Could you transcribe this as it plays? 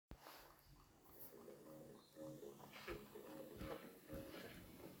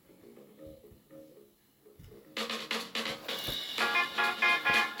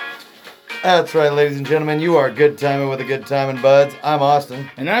That's right, ladies and gentlemen. You are good timing with the good timing buds. I'm Austin.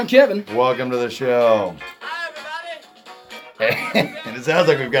 And I'm Kevin. Welcome to the show. And it sounds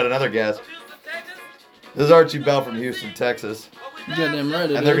like we've got another guest. This is Archie Bell from Houston, Texas. You got them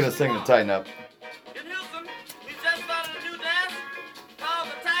right. And they're going to sing the Tighten Up.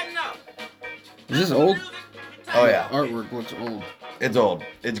 Is this old? Oh, yeah. Artwork looks old. It's old.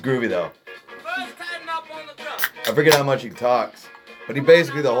 It's groovy, though. I forget how much he talks. But he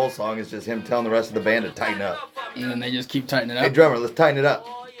basically, the whole song is just him telling the rest of the band to tighten up. And then they just keep tightening up. Hey, drummer, let's tighten it up.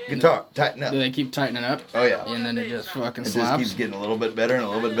 Guitar, tighten up. Do they keep tightening up? Oh, yeah. And then it just fucking It slaps. just keeps getting a little bit better and a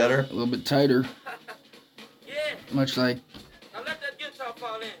little bit better. A little bit tighter. Much like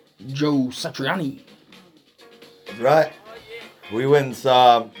Joe Satriani. That's right. We went and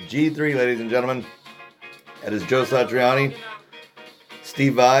saw G3, ladies and gentlemen. That is Joe Satriani,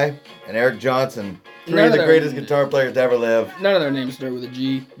 Steve Vai, and Eric Johnson. Three of the greatest guitar players to ever live. None of their names start with a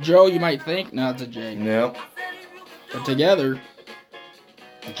G. Joe, you might think. No, it's a J. No. But together,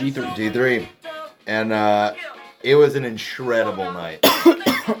 G3. G3. And it was an incredible night.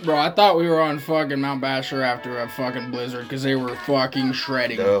 Bro, I thought we were on fucking Mount Basher after a fucking blizzard because they were fucking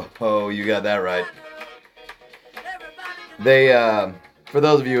shredding. Oh, you got that right. They, for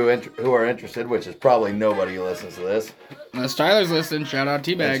those of you who are interested, which is probably nobody who listens to this. Unless Tyler's listening, shout out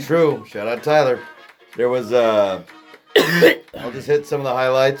T-Bag. That's true. Shout out Tyler. There was, I'll just hit some of the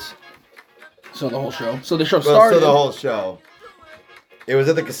highlights. So the whole show. So the show started. So the whole show. It was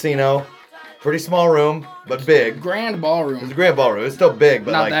at the casino. Pretty small room, but big. Grand ballroom. It was a grand ballroom. It was still big,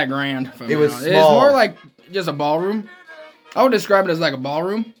 but not like, that grand. It was small. It's more like just a ballroom. I would describe it as like a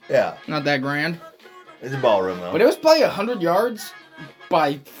ballroom. Yeah. Not that grand. It's a ballroom, though. But it was probably 100 yards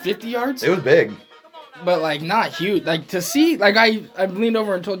by 50 yards. It was big. But like not huge. Like to see, like I've leaned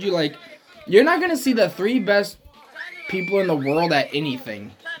over and told you, like, you're not going to see the three best people in the world at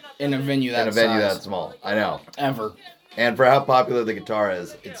anything in a venue that size. In a venue that small. I know. Ever. And for how popular the guitar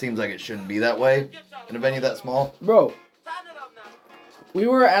is, it seems like it shouldn't be that way in a venue that small. Bro, we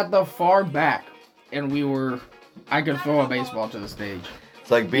were at the far back, and I could throw a baseball to the stage. It's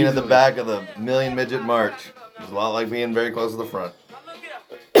like being at the back of the Million Midget March. It's a lot like being very close to the front.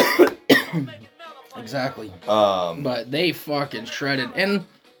 Exactly. But they fucking shredded. And,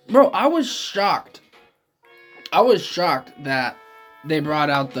 bro, I was shocked. That they brought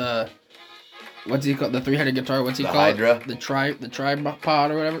out the... What's he called? The three-headed guitar. What's he called? Hydra. The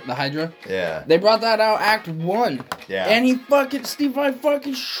tripod or whatever. The Hydra. Yeah. They brought that out Act 1. Yeah. And Steve Vai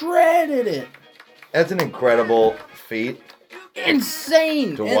fucking shredded it. That's an incredible feat.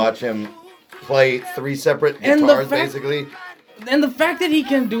 Insane. To watch him play three separate guitars, basically. And the fact that he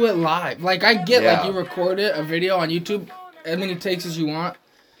can do it live. Like, I get, Yeah. like, you record a video on YouTube, as many takes as you want.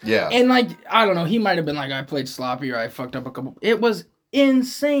 Yeah. And, like, I don't know, he might have been like, I played sloppy or I fucked up a couple. It was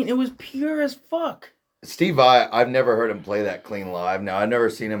insane. It was pure as fuck. Steve Vai, I've never heard him play that clean live. Now, I've never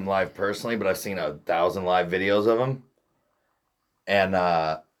seen him live personally, but I've seen 1,000 live videos of him.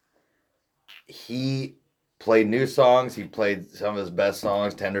 And he played new songs. He played some of his best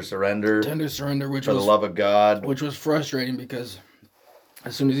songs, Tender Surrender, which For was... the Love of God. Which was frustrating because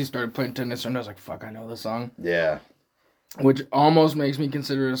as soon as he started playing Tender Surrender, I was like, fuck, I know this song. Yeah. Which almost makes me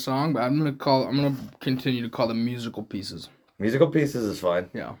consider it a song, but I'm gonna continue to call them musical pieces. Musical Pieces is fine.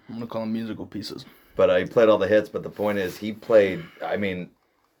 Yeah, I'm gonna call them musical pieces. But he played all the hits, but the point is he played, I mean,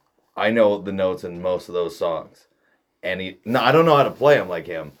 I know the notes in most of those songs. And I don't know how to play them like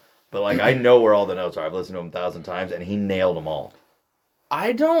him, but like I know where all the notes are. I've listened to him 1,000 times and he nailed them all.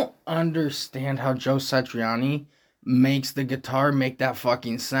 I don't understand how Joe Satriani makes the guitar make that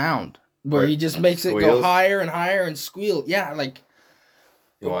fucking sound. Where he just makes it go higher and higher and squeal. Yeah, like...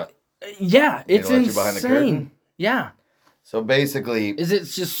 You want? Yeah, it's insane. You behind the curtain? Yeah. So basically... Is it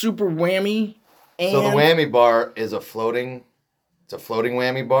just super whammy? So the whammy bar is a floating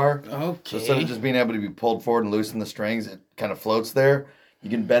whammy bar. Okay. So instead of just being able to be pulled forward and loosen the strings, it kind of floats there.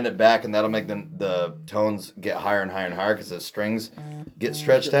 You can bend it back and that'll make the tones get higher and higher and higher because the strings get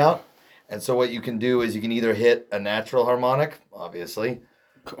stretched out. And so what you can do is you can either hit a natural harmonic, obviously.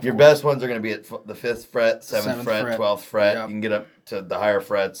 Your best ones are going to be at the 5th fret, 7th fret, 12th fret. Yep. You can get up to the higher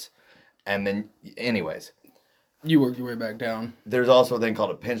frets. And then, anyways. You work your way back down. There's also a thing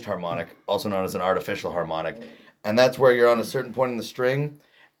called a pinched harmonic, also known as an artificial harmonic. And that's where you're on a certain point in the string.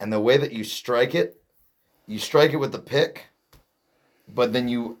 And the way that you strike it with the pick. But then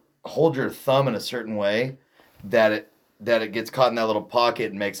you hold your thumb in a certain way that it gets caught in that little pocket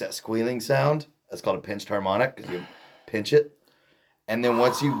and makes that squealing sound. That's called a pinched harmonic because you pinch it. And then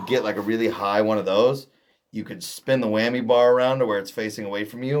once you get like a really high one of those, you could spin the whammy bar around to where it's facing away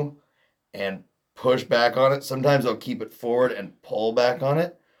from you and push back on it. Sometimes they'll keep it forward and pull back on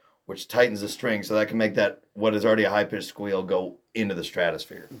it. which tightens the string, so that can make that what is already a high-pitched squeal go into the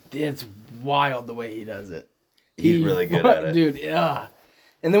stratosphere. It's wild the way he does it. He's really good at it. Dude, yeah.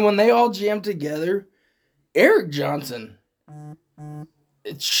 And then when they all jam together, Eric Johnson,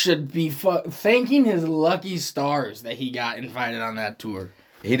 it should be thanking his lucky stars that he got invited on that tour.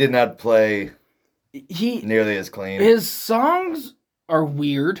 He did not play nearly as clean. His songs are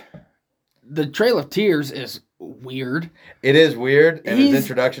weird. The Trail of Tears is weird. It is weird, and his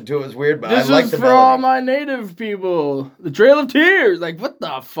introduction to it was weird, but I like the melody. This is for all my native people. The Trail of Tears. Like, what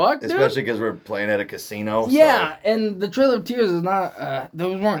the fuck, dude? Especially because we're playing at a casino. Yeah, and the Trail of Tears is not,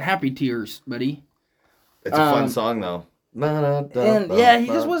 those weren't happy tears, buddy. It's a fun song, though. And yeah, he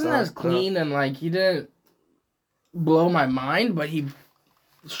just wasn't as clean, and like, he didn't blow my mind, but he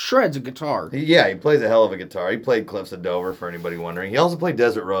shreds a guitar. Yeah, he plays a hell of a guitar. He played Cliffs of Dover, for anybody wondering. He also played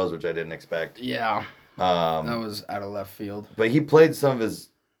Desert Rose, which I didn't expect. Yeah. That was out of left field. But he played some of his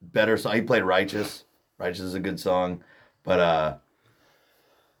better songs. He played Righteous. Righteous is a good song. But,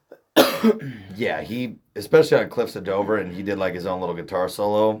 yeah, he, especially on Cliffs of Dover, and he did like his own little guitar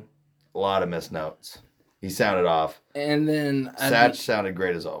solo, a lot of missed notes. He sounded off. And then... Satch sounded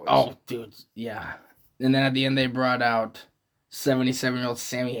great as always. Oh, dude, yeah. And then at the end, they brought out 77-year-old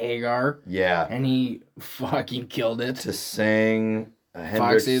Sammy Hagar. Yeah. And he fucking killed it. To sing a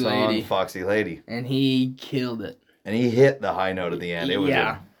Hendrix song, Foxy Lady. And he killed it. And he hit the high note at the end. It was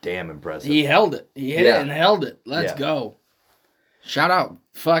damn impressive. He held it. He hit it and held it. Let's go. Shout out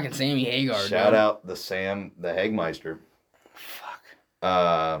fucking Sammy Hagar. Shout out the Hagmeister. Fuck.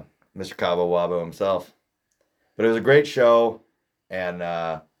 Mr. Cabo Wabo himself. But it was a great show, and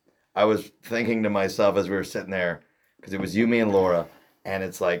I was thinking to myself as we were sitting there, because it was you, me, and Laura, and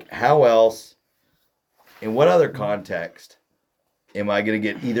it's like, how else, in what other context, am I going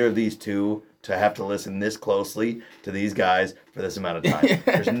to get either of these two to have to listen this closely to these guys for this amount of time?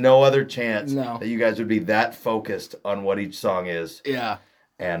 There's no other chance that you guys would be that focused on what each song is. Yeah.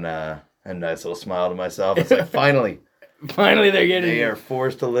 And a nice little smile to myself. It's like, finally. Finally, they are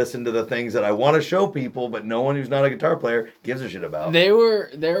forced to listen to the things that I want to show people, but no one who's not a guitar player gives a shit about. There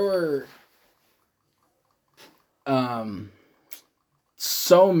were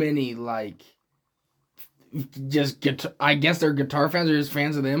so many, like, just I guess they're guitar fans or just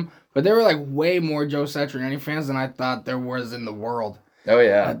fans of them, but there were like way more Joe Satriani fans than I thought there was in the world. Oh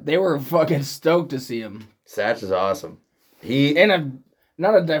yeah, they were fucking stoked to see him. Satch is awesome.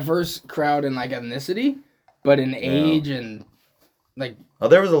 Not a diverse crowd in like ethnicity. But in age and, like... Oh,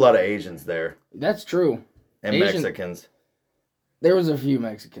 there was a lot of Asians there. That's true. And Mexicans. There was a few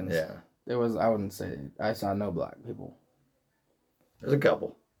Mexicans. Yeah. There was, I wouldn't say... I saw no black people. There's a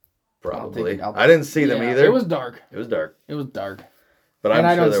couple. Probably. I didn't see them either. It was dark. It was dark. But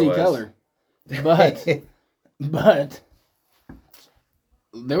I don't see color. But...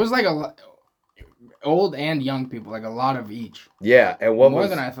 there was like a lot... Old and young people. Like a lot of each. Yeah. And more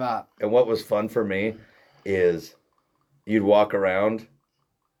than I thought. And what was fun for me... is you'd walk around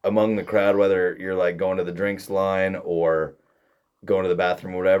among the crowd, whether you're like going to the drinks line or going to the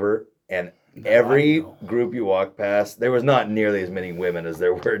bathroom or whatever, and every group you walk past, there was not nearly as many women as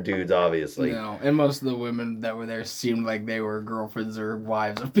there were dudes, obviously. No, and most of the women that were there seemed like they were girlfriends or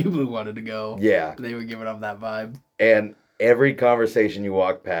wives of people who wanted to go. Yeah. They were giving off that vibe. And every conversation you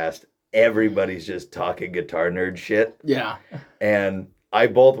walk past, everybody's just talking guitar nerd shit. Yeah. And I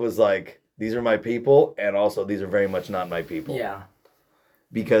both was like, these are my people, and also these are very much not my people. Yeah.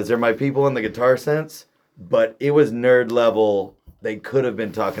 Because they're my people in the guitar sense, but it was nerd level. They could have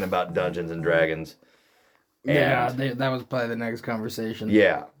been talking about Dungeons and Dragons. And that was probably the next conversation.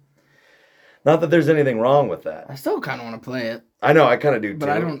 Yeah. Not that there's anything wrong with that. I still kind of want to play it. I know, I kind of do too. But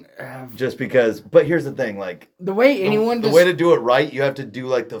I don't have... Just because, but here's the thing, like... The way anyone... The way to do it right, you have to do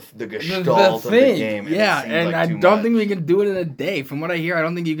like the gestalt of the game. Yeah, and I don't think we can do it in a day. From what I hear, I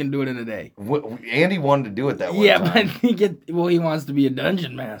don't think you can do it in a day. Andy wanted to do it that one time. Yeah, but I think he wants to be a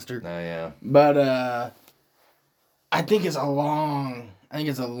dungeon master. Oh, yeah. But, I think it's a long... I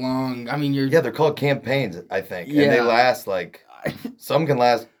mean, Yeah, they're called campaigns, I think. Yeah. And they last, like... Some can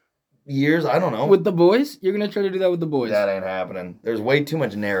last... years, I don't know. With the boys? You're going to try to do that with the boys? That ain't happening. There's way too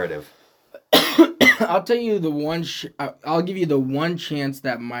much narrative. I'll tell you the one... I'll give you the one chance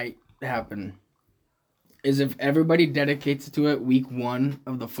that might happen. Is if everybody dedicates to it week 1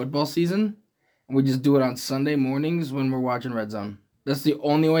 of the football season, and we just do it on Sunday mornings when we're watching Red Zone. That's the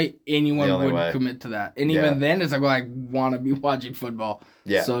only way anyone would commit to that. And even then, it's like, well, I want to be watching football.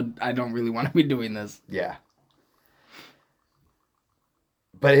 Yeah. So I don't really want to be doing this. Yeah.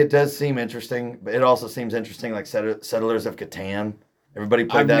 But it does seem interesting. But it also seems interesting, like Settlers of Catan. Everybody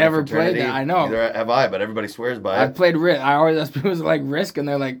played I've that. never in fraternity. played that, I know. Neither have I, but everybody swears by I it. played Risk. I always ask people like Risk, and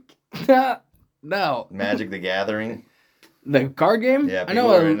they're like, no. Magic the Gathering. The card game? Yeah, I people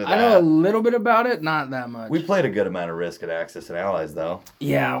know. are into I know a that. little bit about it, not that much. We played a good amount of Risk at Axis and Allies, though.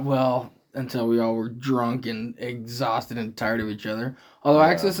 Yeah, well, until we all were drunk and exhausted and tired of each other. Although Yeah.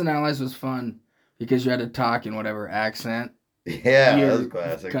 Axis and Allies was fun because you had to talk in whatever accent Yeah, your that was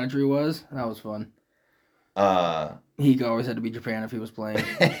classic. country was. That was fun. Uh, He always had to be Japan if he was playing.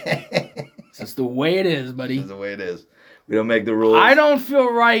 It's just the way it is, buddy. That's the way it is. We don't make the rules. I don't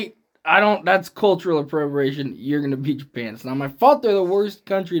feel right. That's cultural appropriation. You're going to beat Japan. It's not my fault they're the worst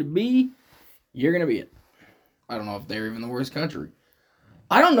country to be. You're going to be it. I don't know if they're even the worst country.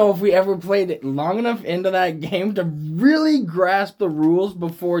 I don't know if we ever played it long enough into that game to really grasp the rules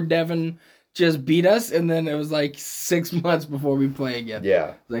before Devin just beat us. And then it was like 6 months before we play again.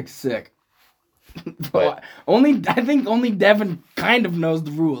 Yeah. Like sick. But- I think only Devin kind of knows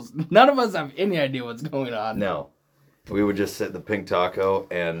the rules. None of us have any idea what's going on. No. We would just sit in the Pink Taco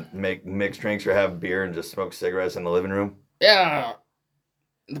and make mixed drinks or have beer and just smoke cigarettes in the living room. Yeah.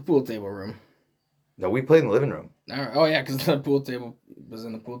 The pool table room. No, we played in the living room. Oh, yeah, because the pool table was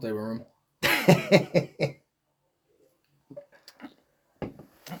in the pool table room.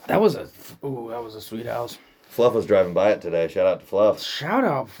 That was a sweet house. Fluff was driving by it today. Shout out to Fluff. Shout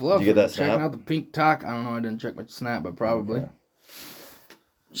out, Fluff. Did you get that for checking snap? out the pink talk. I don't know. I didn't check my snap, but probably. Okay.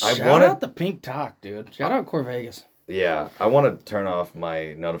 Shout out the pink talk, dude. Shout out Core Vegas. Yeah, I want to turn off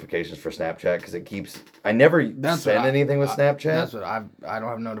my notifications for Snapchat because it keeps. I never send anything with Snapchat. That's what I don't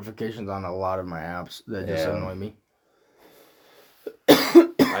have notifications on a lot of my apps that just annoy me.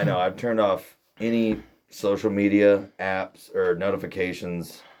 I know. I've turned off any social media apps or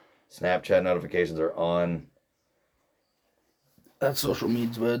notifications. Snapchat notifications are on. That's social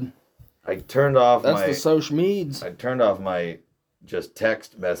meds, bud. I turned off That's the social meds. I turned off my just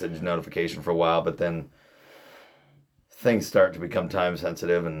text message notification for a while, but then things start to become time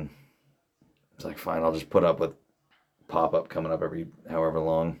sensitive, and it's like, fine, I'll just put up with pop-up coming up every however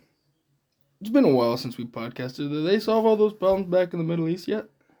long. It's been a while since we podcasted. Did they solve all those problems back in the Middle East yet?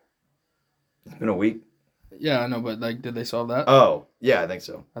 It's been a week. Yeah, I know, but did they solve that? Oh, yeah, I think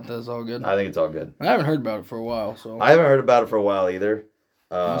so. I thought it was all good. I think it's all good. I haven't heard about it for a while, so I haven't heard about it for a while either.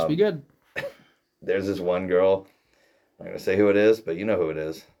 must be good. There's this one girl, I'm not going to say who it is, but you know who it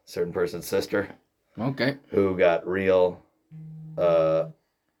is. A certain person's sister. Okay. Who got real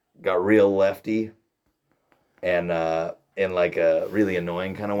lefty and in like a really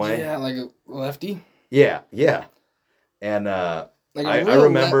annoying kind of way. Yeah, like a lefty. Yeah. And Like I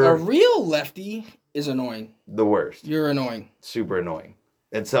remember a real lefty is annoying. the worst. You're annoying. Super annoying.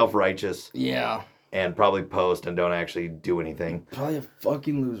 And self-righteous Yeah. and probably post and don't actually do anything. Probably a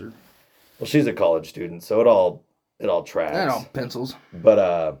fucking loser. Well, she's a college student, so it all tracks. I know, pencils.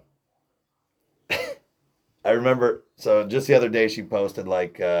 But I remember, so just the other day she posted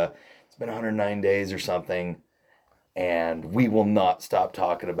like, it's been 109 days or something, and we will not stop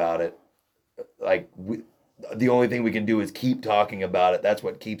talking about it. Like, the only thing we can do is keep talking about it. That's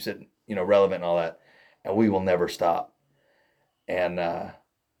what keeps it, relevant and all that. And we will never stop. And I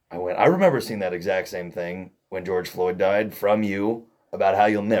remember seeing that exact same thing when George Floyd died from you about how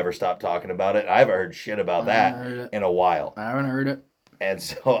you'll never stop talking about it. I haven't heard shit about that in a while. I haven't heard it. And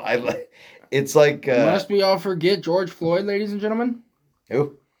so it's like Must we all forget George Floyd, ladies and gentlemen?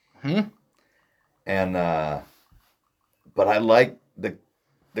 who? And but I like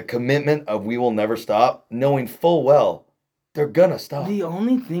the commitment of we will never stop, knowing full well they're gonna stop. The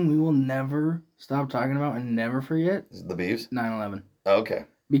only thing we will never stop talking about and never forget Is it the Beavs? 9/11. Okay,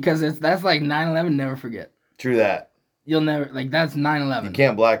 Because that's like 9/11, never forget. true that. You'll never, that's 9/11. You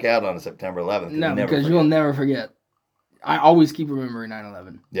can't black out on September 11th. No, never because forget. you'll never forget. I always keep remembering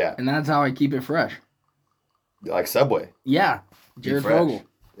 9/11. Yeah, And that's how I keep it fresh. like Subway. Yeah. Jared fresh. Fogle.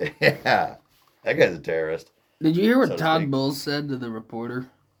 Yeah, that guy's a terrorist. Did you hear what So to Todd speak. Bowles said to the reporter?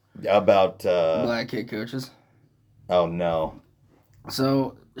 About Black kid coaches. oh no,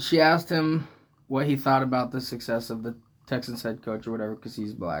 So she asked him what he thought about the success of the Texans head coach or whatever because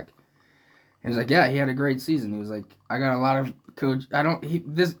he's black. He was like, yeah, he had a great season. He was like, I got a lot of coach.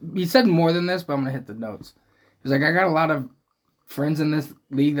 He said more than this, but I'm gonna hit the notes. He was like, I got a lot of friends in this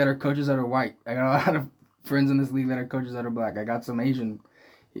league that are coaches that are white. I got a lot of friends in this league that are coaches that are black. I got some Asian.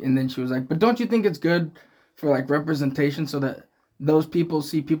 And then she was like, but don't you think it's good for like representation so that those people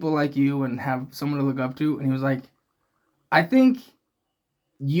see people like you and have someone to look up to? And he was like, I think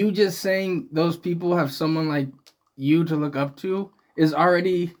you just saying those people have someone like you to look up to is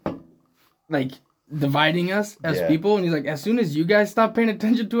already like dividing us as Yeah. people. And he's like, as soon as you guys stop paying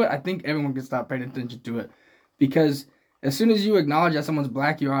attention to it, I think everyone can stop paying attention to it. Because As soon as you acknowledge that someone's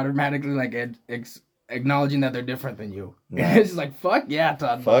black, you're automatically like acknowledging that they're different than you. Nice. It's just like, fuck yeah,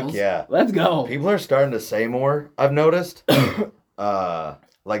 Todd Fuck Bowles. yeah. Let's go. People are starting to say more, I've noticed.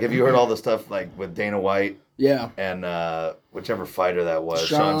 Like, have you heard all the stuff, like, with Dana White? Yeah. And whichever fighter that was,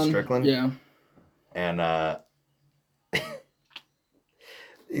 Sean Strickland? Yeah. And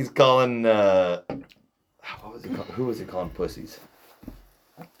he's calling, what was he called? Who was he calling pussies?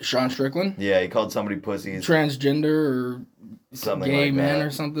 Sean Strickland? Yeah, he called somebody pussies. Transgender or Something gay like man that.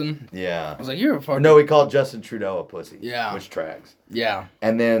 or something. Yeah. I was like, you're a fucking... No, he called Justin Trudeau a pussy. Yeah. Which tracks. Yeah.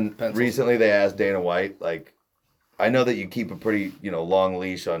 And then Pencils. recently they asked Dana White, like, I know that you keep a pretty, long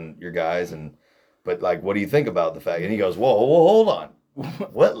leash on your guys, but like, what do you think about the fact? And he goes, whoa, hold on.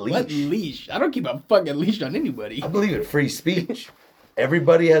 What leash? What leash? I don't keep a fucking leash on anybody. I believe in free speech.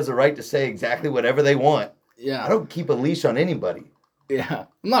 Everybody has the right to say exactly whatever they want. Yeah. I don't keep a leash on anybody. Yeah.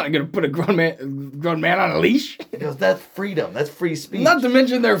 I'm not gonna put a grown man on a leash. He goes, that's freedom. That's free speech. Not to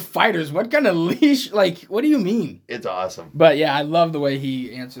mention they're fighters. What kind of leash? Like, what do you mean? It's awesome. But yeah, I love the way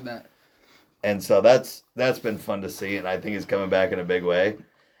he answered that. And so that's been fun to see, and I think it's coming back in a big way.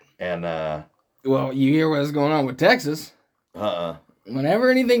 And well, you hear what's going on with Texas.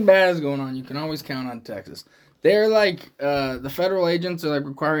 Whenever anything bad is going on, you can always count on Texas. They're like, the federal agents are like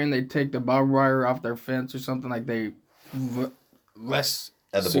requiring they take the barbed wire off their fence or something, like they less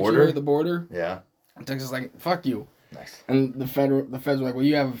at the secure border. the border. Yeah. And Texas is like, fuck you. Nice. And the feds were like, well,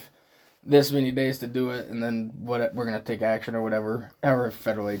 you have this many days to do it, and then we're gonna take action or whatever. However,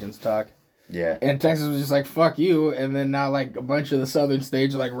 federal agents talk. Yeah. And Texas was just like, fuck you. And then now, like, a bunch of the southern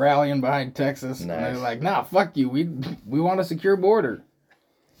states are, like, rallying behind Texas. Nice. And they're like, nah, fuck you. We want a secure border.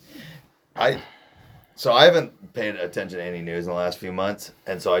 So I haven't paid attention to any news in the last few months.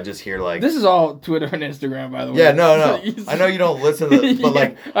 And so I just hear, like... This is all Twitter and Instagram, by the way. Yeah, no. I know you don't listen to this, but,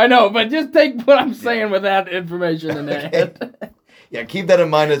 like... I know, but just take what I'm saying with that information in there. Okay. Yeah, keep that in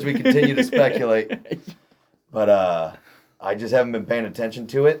mind as we continue to speculate. But I just haven't been paying attention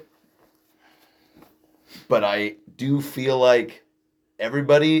to it. But I do feel like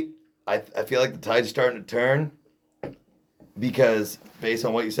everybody, I feel like the tide's starting to turn because based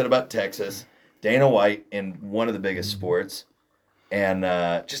on what you said about Texas, Dana White in one of the biggest sports, and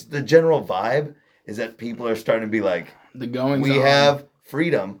just the general vibe is that people are starting to be like, we have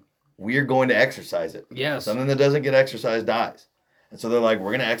freedom, we're going to exercise it. Yes. Something that doesn't get exercised dies. And so they're like,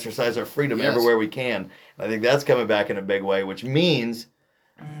 we're going to exercise our freedom everywhere we can. And I think that's coming back in a big way, which means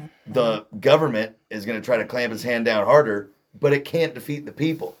the government is going to try to clamp its hand down harder, but it can't defeat the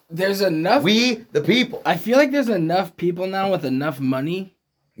people. There's enough... We, the people. I feel like there's enough people now with enough money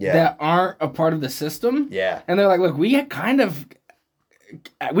that aren't a part of the system. Yeah. And they're like, look, we kind of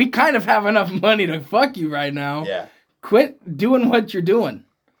have enough money to fuck you right now. Yeah. Quit doing what you're doing.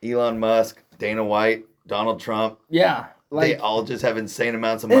 Elon Musk, Dana White, Donald Trump. Yeah. Like, they all just have insane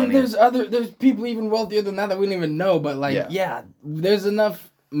amounts of money. And there's people even wealthier than that we don't even know, but like, yeah there's enough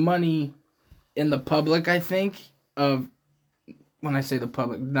money in the public, I think, of, when I say the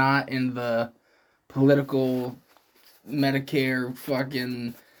public, not in the political, Medicare,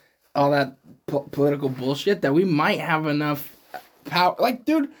 fucking, all that political bullshit, that we might have enough power. Like,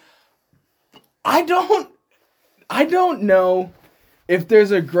 dude, I don't know if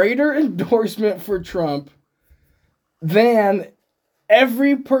there's a greater endorsement for Trump than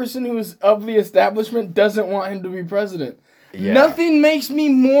every person who is of the establishment doesn't want him to be president. Yeah. Nothing makes me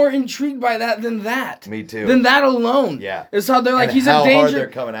more intrigued by that than that. Me too. Than that alone. Yeah. It's how they're like, and he's how a danger. Hard they're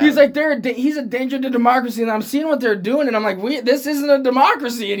coming at he's him. like, he's a danger to democracy, and I'm seeing what they're doing, and I'm like, this isn't a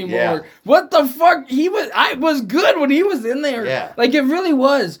democracy anymore. Yeah. What the fuck? I was good when he was in there. Yeah. Like, it really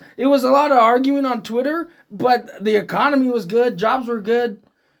was. It was a lot of arguing on Twitter, but the economy was good, jobs were good,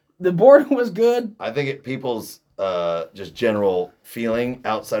 the board was good. I think people's just general feeling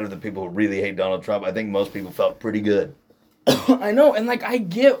outside of the people who really hate Donald Trump, I think most people felt pretty good. I know, and like I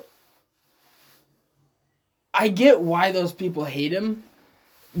get why those people hate him,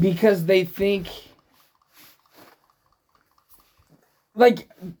 because they think, like,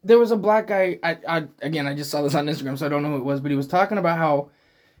 there was a black guy, I just saw this on Instagram, so I don't know who it was, but he was talking about how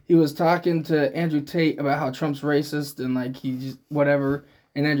he was talking to Andrew Tate about how Trump's racist and like he just whatever,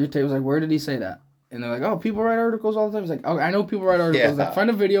 and Andrew Tate was like, where did he say that? And they're like, oh, people write articles all the time. He's like, oh, I know people write articles. Yeah. Like,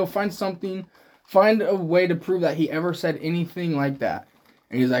 find a video, find something. Find a way to prove that he ever said anything like that.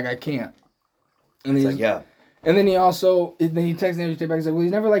 And he's like, I can't. And he's like, yeah. And then he texted Andrew Tate back. He's like, well,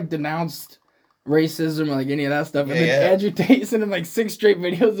 he's never like denounced racism or like any of that stuff. And then Andrew Tate sent him like 6 straight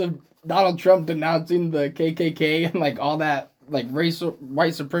videos of Donald Trump denouncing the KKK and like all that like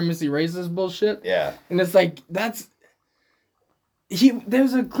white supremacy racist bullshit. Yeah. And it's like, there's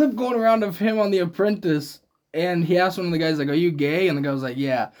a clip going around of him on The Apprentice And he asked one of the guys, like, are you gay? And the guy was like,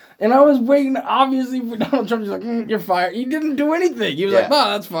 yeah. And I was waiting, obviously, for Donald Trump. He's like, you're fired. He didn't do anything. He was like,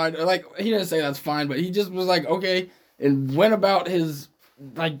 no, that's fine. Like, he didn't say that's fine, but he just was like, okay, and went about his,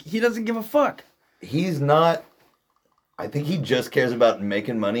 like, he doesn't give a fuck. He's not, I think he just cares about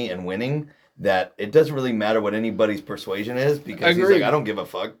making money and winning, that it doesn't really matter what anybody's persuasion is, because he's like, I don't give a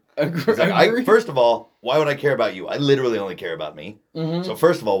fuck. Like, first of all, why would I care about you? I literally only care about me. Mm-hmm. So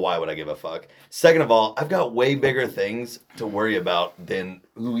first of all, why would I give a fuck? Second of all, I've got way bigger things to worry about than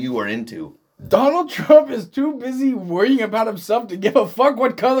who you are into. Donald Trump is too busy worrying about himself to give a fuck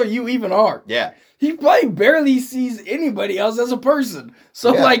what color you even are. Yeah. He probably barely sees anybody else as a person.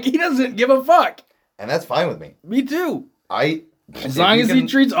 So, like, he doesn't give a fuck. And that's fine with me. Me too. As long as he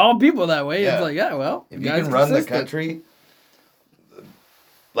treats all people that way, it's like, yeah, well, if you can run the country,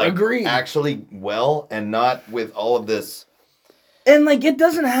 like, actually well, and not with all of this. And, like, it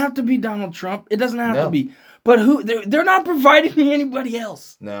doesn't have to be Donald Trump. It doesn't have to be. But they're not providing me anybody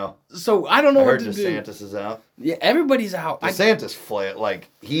else. No. So I don't know what to do. I heard DeSantis is out. Yeah, everybody's out. DeSantis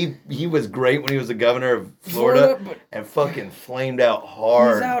he was great when he was the governor of Florida and fucking flamed out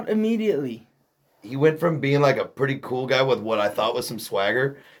hard. He's out immediately. He went from being like a pretty cool guy with what I thought was some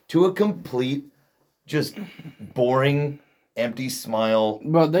swagger to a complete, just boring, empty smile.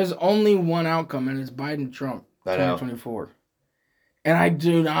 Bro, there's only one outcome, and it's Biden-Trump 2024. And I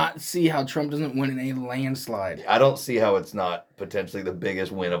do not see how Trump doesn't win in a landslide. I don't see how it's not potentially the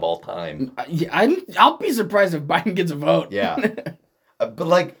biggest win of all time. I'll be surprised if Biden gets a vote. Yeah. But,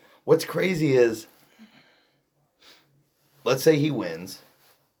 like, what's crazy is, let's say he wins,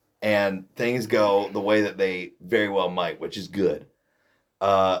 and things go the way that they very well might, which is good.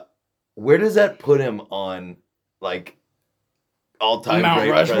 Where does that put him on, like, all-time Mount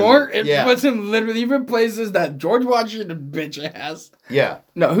great Rushmore? President? It puts him literally, he replaces that George Washington bitch ass. Yeah.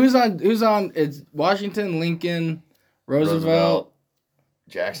 No, who's on? It's Washington, Lincoln, Roosevelt.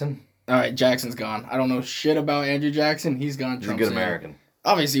 Jackson? All right, Jackson's gone. I don't know shit about Andrew Jackson. He's gone. He's a good American.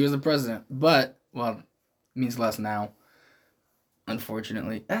 Obviously, he was the president, but, well, it means less now.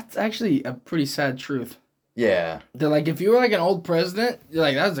 Unfortunately. That's actually a pretty sad truth. Yeah. They're like, if you were like an old president, you're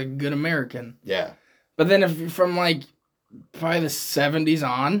like, that's a good American. Yeah. But then if you're from like probably the 70s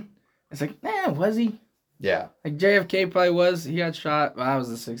on, it's like, was he? Yeah. Like JFK probably was. He got shot. Well, that was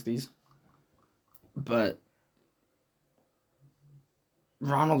the 60s. But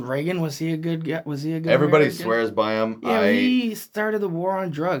Ronald Reagan, was he a good guy? Was he a good Everybody American? swears by him. Yeah, he started the war on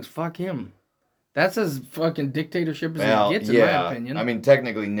drugs. Fuck him. That's as fucking dictatorship as it gets, in my opinion. I mean,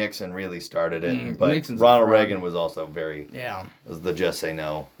 technically Nixon really started it, but Nixon's Ronald Reagan was also was the just say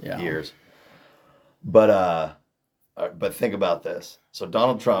no years. But think about this. So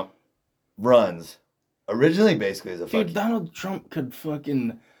Donald Trump runs originally basically as a Dude, Donald Trump could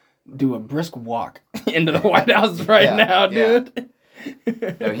fucking do a brisk walk into the White House now, dude.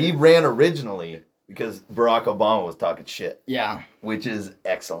 No, he ran originally because Barack Obama was talking shit. Yeah. Which is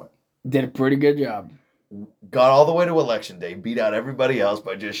excellent. Did a pretty good job. Got all the way to election day, beat out everybody else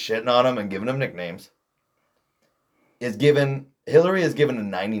by just shitting on them and giving them nicknames. Hillary is given a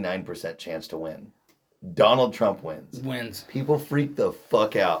 99% chance to win. Donald Trump wins. People freak the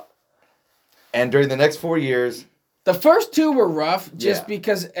fuck out. And during the next 4 years... The first two were rough just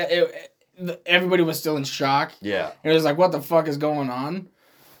because everybody was still in shock. Yeah. And it was like, what the fuck is going on?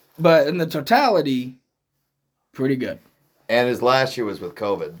 But in the totality, pretty good. And his last year was with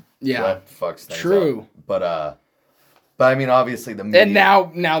COVID. Yeah. So that fucks things up. But I mean, obviously the media... And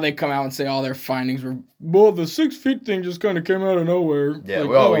now they come out and say all their findings were, well, the 6 feet thing just kind of came out of nowhere. Yeah,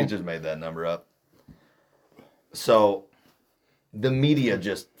 we just made that number up. So the media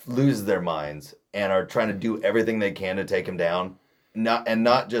just loses their minds and are trying to do everything they can to take him down.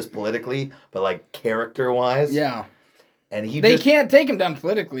 Not just politically, but like character-wise. Yeah. And they can't take him down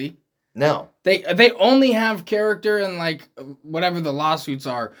politically. No. They only have character and like whatever the lawsuits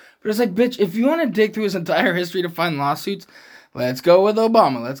are. But it's like, bitch, if you want to dig through his entire history to find lawsuits, let's go with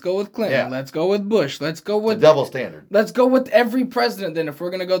Obama. Let's go with Clinton. Yeah. Let's go with Bush. Let's go with... It's a double standard. Let's go with every president then if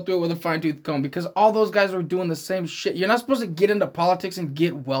we're going to go through it with a fine-tooth comb. Because all those guys are doing the same shit. You're not supposed to get into politics and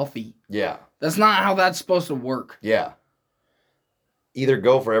get wealthy. Yeah. That's not how that's supposed to work. Yeah. Either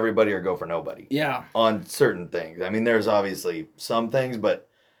go for everybody or go for nobody. Yeah. On certain things. I mean, there's obviously some things, but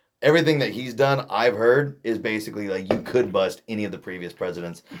everything that he's done, I've heard, is basically like you could bust any of the previous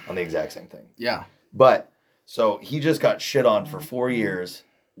presidents on the exact same thing. Yeah. But, so he just got shit on for 4 years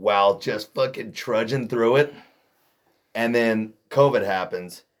while just fucking trudging through it. And then COVID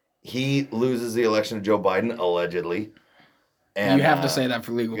happens. He loses the election to Joe Biden, allegedly. And you have to say that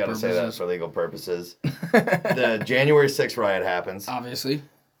for legal purposes. You got to say that for legal purposes. The January 6th riot happens. Obviously.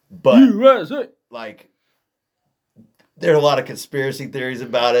 But, USA. like, There are a lot of conspiracy theories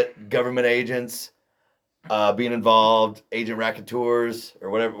about it. Government agents being involved, agent racketeers, or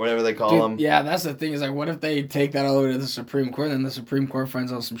whatever they call them. Yeah, that's the thing. Is like, what if they take that all the way to the Supreme Court, and the Supreme Court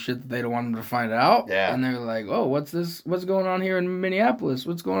finds out some shit that they don't want them to find out? Yeah. And they're like, oh, what's this? What's going on here in Minneapolis?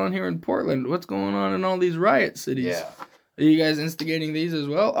 What's going on here in Portland? What's going on in all these riot cities? Yeah. Are you guys instigating these as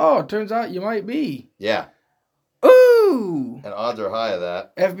well? Oh, it turns out you might be. Yeah. Ooh. And odds are high of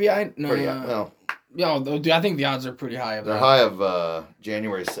that. FBI? No. Pretty high. No. Yo, dude, I think the odds are pretty high of They're that. high of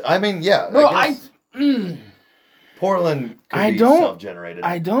January. I mean, yeah. Bro, I guess Portland could be self-generated.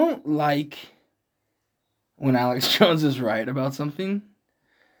 I don't like when Alex Jones is right about something.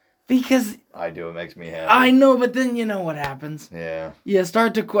 Because... I do. It makes me happy. I know, but then you know what happens. Yeah. You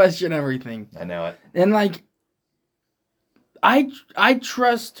start to question everything. I know it. And, like, I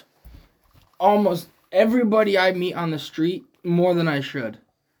trust almost everybody I meet on the street more than I should.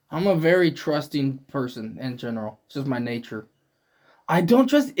 I'm a very trusting person in general. It's just my nature. I don't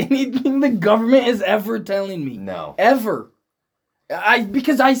trust anything the government is ever telling me. No. Ever.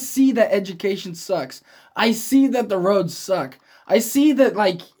 Because I see that education sucks. I see that the roads suck. I see that,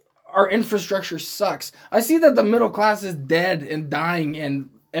 like, our infrastructure sucks. I see that the middle class is dead and dying and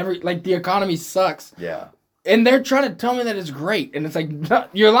the economy sucks. Yeah. And they're trying to tell me that it's great. And it's like, no,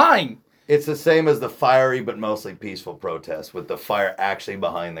 you're lying. It's the same as the fiery but mostly peaceful protest with the fire actually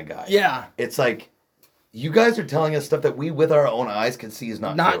behind the guy. Yeah. It's like, you guys are telling us stuff that we with our own eyes can see is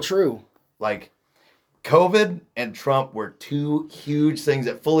not true. Like, COVID and Trump were two huge things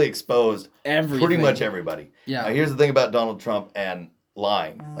that fully exposed pretty much everybody. Yeah. Now, here's the thing about Donald Trump and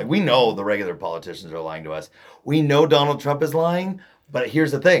lying. Like, we know the regular politicians are lying to us. We know Donald Trump is lying, but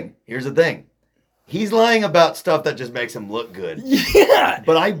here's the thing. He's lying about stuff that just makes him look good. Yeah.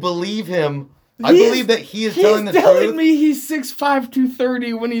 But I believe him. I believe that he is telling the truth. He's telling me he's 6'5",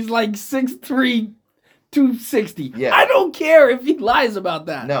 230 when he's like 6'3", 260. Yeah. I don't care if he lies about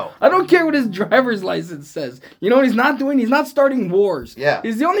that. No. I don't care what his driver's license says. You know what he's not doing? He's not starting wars. Yeah.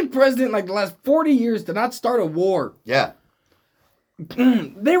 He's the only president like the last 40 years to not start a war. Yeah.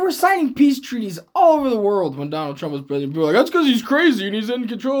 They were signing peace treaties all over the world when Donald Trump was president. People were like, that's because he's crazy and he's in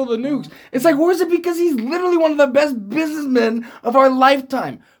control of the nukes. It's like, or is it because he's literally one of the best businessmen of our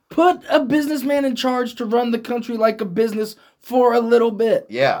lifetime? Put a businessman in charge to run the country like a business for a little bit.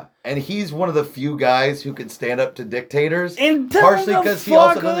 Yeah. And he's one of the few guys who can stand up to dictators. And partially because he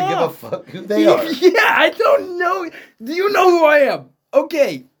also doesn't give a fuck who they are. Yeah, I don't know. Do you know who I am?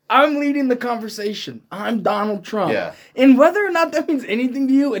 Okay. I'm leading the conversation. I'm Donald Trump. Yeah. And whether or not that means anything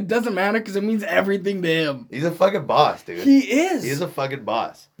to you, it doesn't matter because it means everything to him. He's a fucking boss, dude. He is. He's a fucking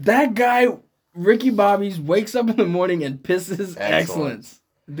boss. That guy, Ricky Bobby's, wakes up in the morning and pisses excellence.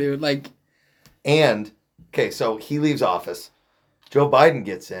 Dude, like. And, okay, so he leaves office. Joe Biden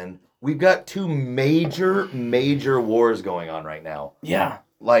gets in. We've got two major wars going on right now. Yeah.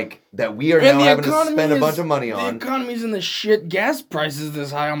 Like, that we are now having to spend a bunch of money on. The economy's in the shit. Gas prices this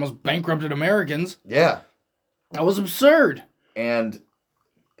high almost bankrupted Americans. Yeah. That was absurd. And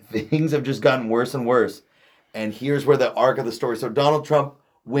things have just gotten worse and worse. And here's where the arc of the story. So Donald Trump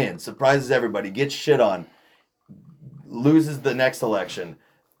wins, surprises everybody, gets shit on, loses the next election.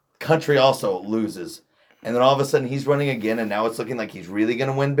 Country also loses. And then all of a sudden he's running again, and now it's looking like he's really going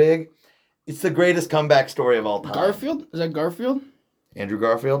to win big. It's the greatest comeback story of all time. Garfield? Is that Garfield? Andrew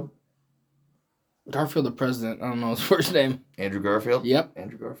Garfield? Garfield the president. I don't know his first name. Andrew Garfield? Yep.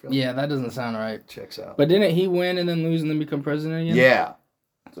 Andrew Garfield? Yeah, that doesn't sound right. Checks out. But didn't he win and then lose and then become president again? Yeah.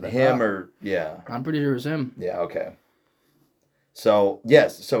 Him or, yeah. I'm pretty sure it was him. Yeah, okay. So,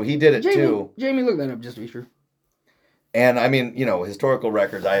 yes, so he did it too. Jamie, look that up just to be sure. And, I mean, you know, historical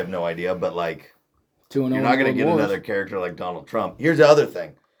records, I have no idea, but, like, you're not going to get another character like Donald Trump. Here's the other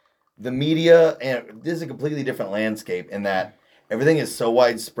thing. The media, and this is a completely different landscape in that everything is so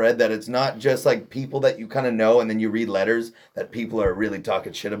widespread that it's not just like people that you kind of know and then you read letters that people are really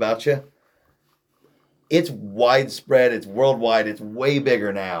talking shit about you. It's widespread. It's worldwide. It's way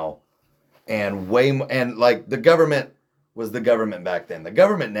bigger now. And like the government was the government back then. The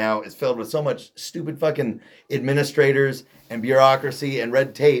government now is filled with so much stupid fucking administrators and bureaucracy and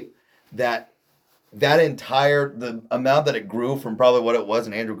red tape that the amount that it grew from probably what it was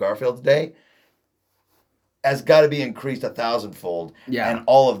in Andrew Garfield's day has got to be increased 1,000-fold. Yeah. And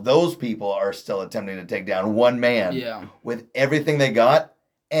all of those people are still attempting to take down one man with everything they got,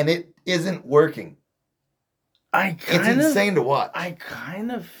 and it isn't working. It's insane to watch. I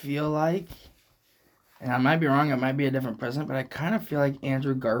kind of feel like, and I might be wrong, it might be a different president, but I kind of feel like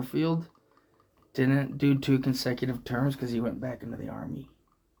Andrew Garfield didn't do 2 consecutive terms because he went back into the army.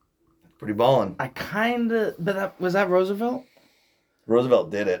 Pretty ballin'. Was that Roosevelt? Roosevelt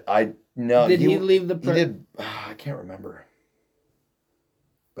did it. No, Did he leave the? He did. I can't remember.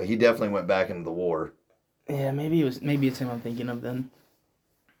 But he definitely went back into the war. Yeah, maybe it's him I'm thinking of then.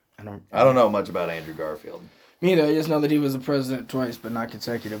 I don't know much about Andrew Garfield. Me either. I just know that he was the president twice, but not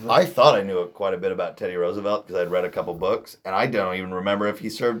consecutively. I thought I knew quite a bit about Teddy Roosevelt because I'd read a couple books, and I don't even remember if he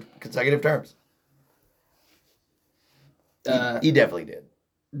served consecutive terms. He definitely did.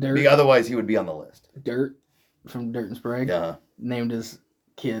 Dirt. Otherwise, he would be on the list. Dirt from Dirt and Sprague. Yeah. Named his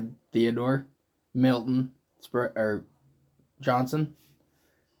kid Theodore Milton Johnson.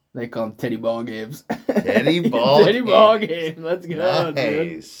 They call him Teddy Ball Games. Teddy Ball Teddy Ball Games. Let's go.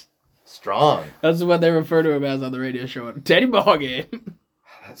 Nice. Dude. Strong. That's what they refer to him as on the radio show. Teddy Ball Game.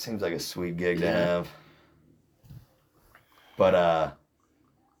 That seems like a sweet gig to have. But,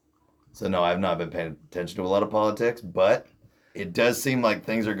 so no, I've not been paying attention to a lot of politics, but it does seem like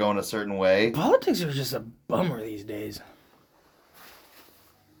things are going a certain way. Politics are just a bummer these days.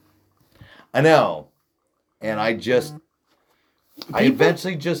 I know. And I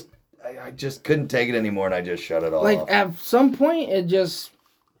eventually just couldn't take it anymore, and I just shut it all off. At some point, it just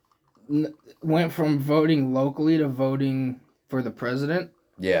went from voting locally to voting for the president.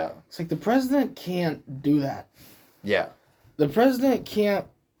 Yeah. It's like the president can't do that. Yeah. The president can't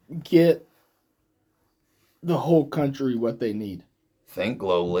get the whole country what they need. Think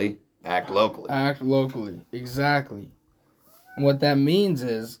globally, act locally. Act locally, exactly. And what that means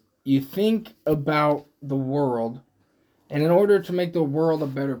is you think about the world, and in order to make the world a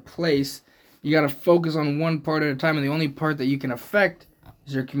better place, you got to focus on one part at a time, and the only part that you can affect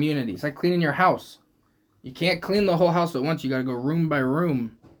is your community. It's like cleaning your house. You can't clean the whole house at once. You got to go room by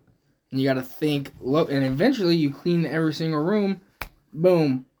room, and you got to think, look, and eventually you clean every single room,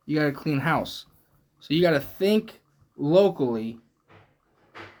 boom, you got a clean house. So you got to think locally,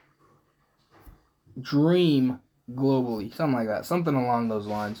 dream globally, something like that, something along those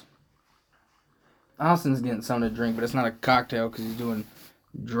lines. Austin's getting something to drink, but it's not a cocktail because he's doing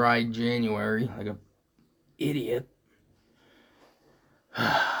dry January like a idiot.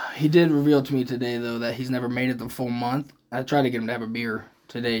 He did reveal to me today, though, that he's never made it the full month. I tried to get him to have a beer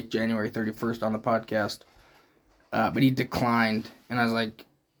today, January 31st, on the podcast, but he declined, and I was like,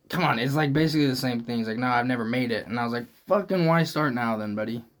 come on, it's like basically the same thing. He's like, no, I've never made it, and I was like, fucking why start now then,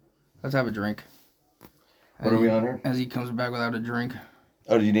 buddy? Let's have a drink. What are we on here? As he comes back without a drink.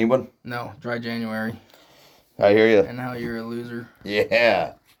 Oh, do you need one? No, dry January. I hear you. And now you're a loser.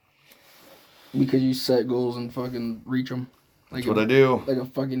 Yeah. Because you set goals and fucking reach them. That's what I do. Like a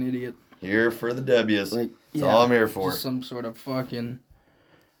fucking idiot. Here for the W's. Like, That's all I'm here for. Just some sort of fucking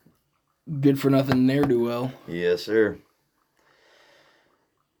good for nothing ne'er-do-well. Yes, sir.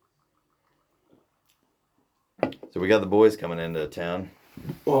 So we got the boys coming into town.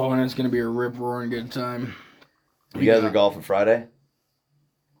 Oh, and it's going to be a rip-roaring good time. You guys are golfing Friday?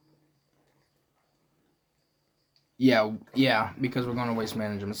 Yeah, because we're going to Waste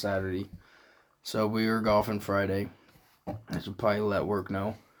Management Saturday. So we were golfing Friday. I should probably let work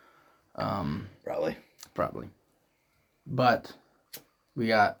know. Probably. But we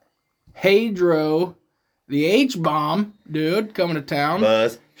got Hadro, the H-Bomb, dude, coming to town.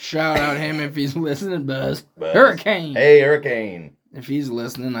 Buzz. Shout out him if he's listening, Buzz. Buzz. Hurricane. Hey, Hurricane. If he's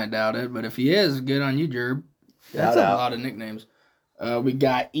listening, I doubt it. But if he is, good on you, Jerb. That's Shout out. A lot of nicknames. We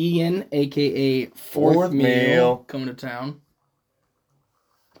got Ian, a.k.a. Fourth Meal, coming to town.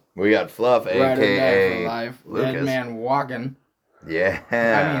 We got Fluff, Ride or die a.k.a. for life. Lucas. Dead man walking. Yeah.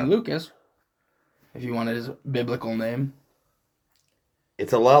 I mean, Lucas, if you wanted his biblical name.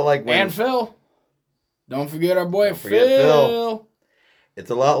 It's a lot like when... And Phil. Don't forget our boy forget Phil. It's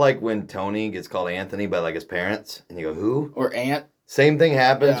a lot like when Tony gets called Anthony by like his parents, and you go, who? Or Ant. Same thing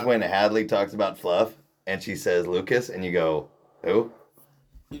happens when Hadley talks about Fluff, and she says Lucas, and you go, who?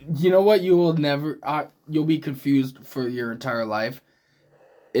 You know what? You will never... you'll be confused for your entire life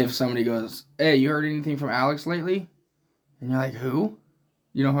if somebody goes, hey, you heard anything from Alex lately? And you're like, who?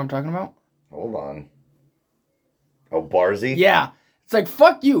 You know who I'm talking about? Hold on. Oh, Barzy? Yeah. It's like,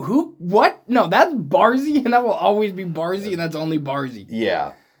 fuck you. Who? What? No, that's Barzy, and that will always be Barzy, and that's only Barzy.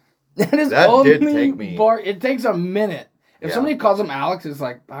 Yeah. That is That only did take me. It takes a minute. If somebody calls him Alex, it's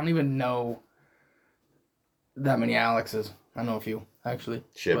like, I don't even know that many Alexes. I know a few, actually.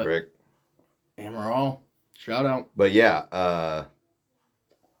 Shipwreck. Amaral. Shout out. But yeah,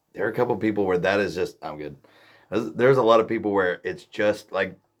 there are a couple people where that is just, I'm good. There's a lot of people where it's just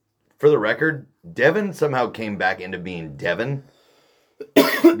like, for the record, Devin somehow came back into being Devin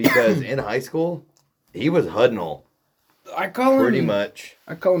because in high school, he was Hudnall. I call him pretty much.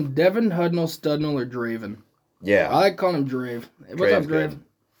 I call him Devin, Hudnall, Studnall, or Draven. Yeah. I like calling him Drave. What's up, Drave?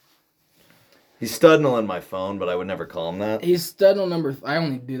 He's Studnell in my phone, but I would never call him that. He's Studnell number. I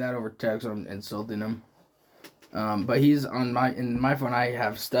only do that over text. I'm insulting him. But he's in my phone. I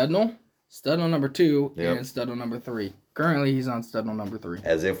have Studnell number 2, and Studnell number 3. Currently, he's on Studnell number 3.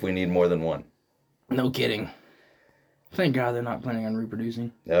 As if we need more than one. No kidding. Thank God they're not planning on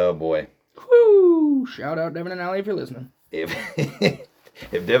reproducing. Oh boy. Woo! Shout out Devin and Allie if you're listening. If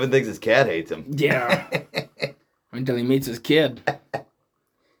Devin thinks his cat hates him. Yeah. Until he meets his kid.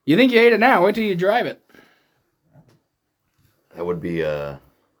 You think you hate it now? Wait till you drive it. That would be,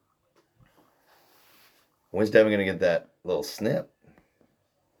 when's Devin going to get that little snip?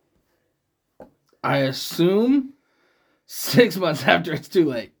 I assume 6 months after it's too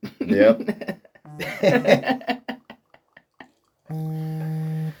late. Yep.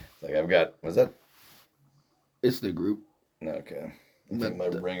 Like I've got, what's that? It's the group. Okay. I think my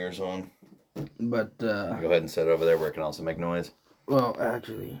ringer's on. But, go ahead and set it over there where it can also make noise. Well,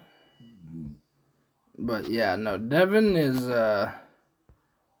 actually. But yeah, no, Devin is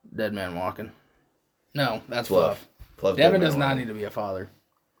dead man walking. No, that's Fluff. Devin does not need to be a father.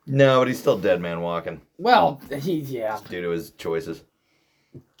 No, but he's still dead man walking. Well, yeah. Due to his choices.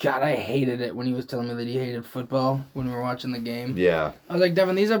 God, I hated it when he was telling me that he hated football when we were watching the game. Yeah. I was like,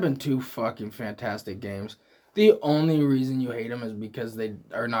 Devin, these have been 2 fucking fantastic games. The only reason you hate them is because they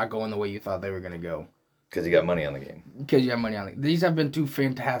are not going the way you thought they were going to go. Because you got money on the game. Because you have money on it. These have been 2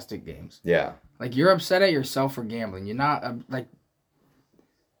 fantastic games. Yeah. Like, you're upset at yourself for gambling. You're not, like,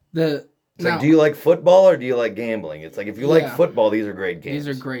 It's like, do you like football or do you like gambling? It's like, if you like football, these are great games.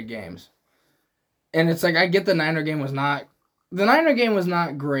 These are great games. And it's like, I get the Niner game was not... The Niner game was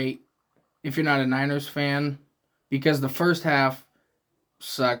not great if you're not a Niners fan. Because the first half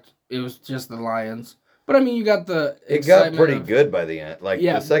sucked. It was just the Lions. But, I mean, you got the It got pretty good by the end. Like,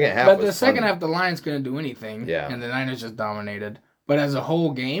 the second half but the second half, the Lions couldn't do anything. Yeah. And the Niners just dominated. But as a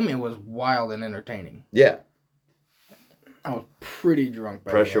whole game, it was wild and entertaining. Yeah. I was pretty drunk.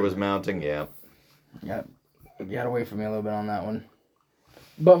 Pressure was mounting, yeah. Yeah. You got away from me a little bit on that one.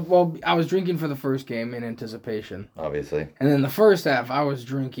 But, well, I was drinking for the first game in anticipation. Obviously. And then the first half, I was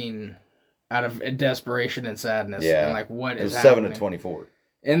drinking out of desperation and sadness. Yeah. And like, what is happening? It was 7-24.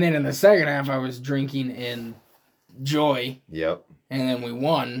 And then in the second half, I was drinking in joy. Yep. And then we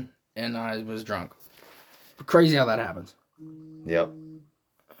won, and I was drunk. Crazy how that happens. Yep.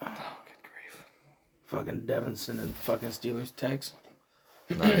 Oh, good grief. Fucking Devin sending fucking Steelers text.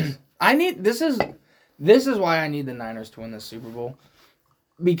 Nice. This is why I need the Niners to win the Super Bowl.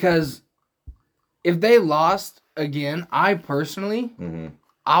 Because if they lost again, I personally,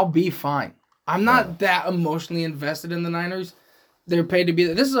 I'll be fine. I'm not that emotionally invested in the Niners. They're paid to be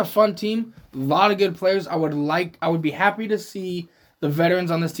there. This is a fun team. A lot of good players. I would be happy to see the veterans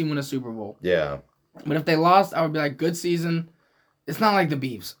on this team win a Super Bowl. Yeah. But if they lost, I would be like, good season. It's not like the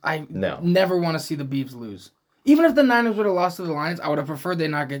Beavs. I never want to see the Beavs lose. Even if the Niners would have lost to the Lions, I would have preferred they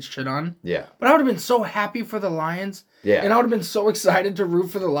not get shit on. Yeah. But I would have been so happy for the Lions. Yeah. And I would have been so excited to root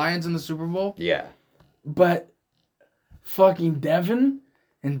for the Lions in the Super Bowl. Yeah. But fucking Devin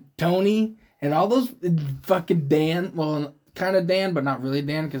and Tony and all those fucking Dan, well, kind of Dan, but not really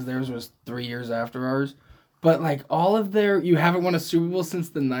Dan because theirs was 3 years after ours. But like all of you haven't won a Super Bowl since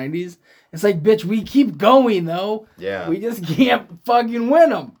the 90s. It's like, bitch, we keep going though. Yeah. We just can't fucking win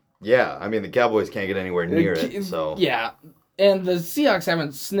them. Yeah, I mean, the Cowboys can't get anywhere near it, so... Yeah, and the Seahawks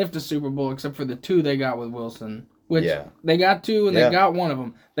haven't sniffed a Super Bowl except for the 2 they got with Wilson. Which, they got 2 and they got one of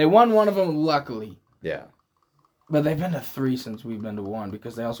them. They won one of them, luckily. Yeah. But they've been to 3 since we've been to 1,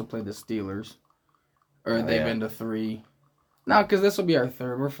 because they also played the Steelers. Or they've been to 3. No, because this will be our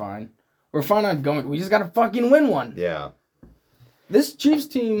 3rd. We're fine. We're fine on going. We just got to fucking win one. Yeah. This Chiefs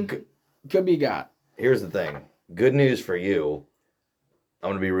team could be got. Here's the thing. Good news for you. I'm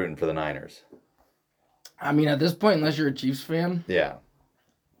going to be rooting for the Niners. I mean, at this point, unless you're a Chiefs fan. Yeah.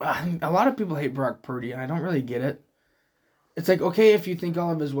 A lot of people hate Brock Purdy, and I don't really get it. It's like, okay, if you think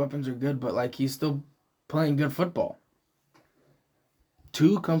all of his weapons are good, but like he's still playing good football.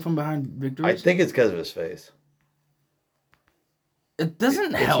 2 come from behind victories. I think it's because of his face. It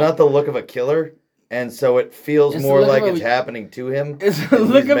doesn't help. It's not the look of a killer, and so it feels more like it's happening to him. It's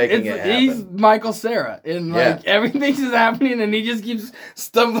he's Michael Cera, and like everything's just happening, and he just keeps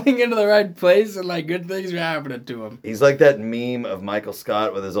stumbling into the right place, and like good things are happening to him. He's like that meme of Michael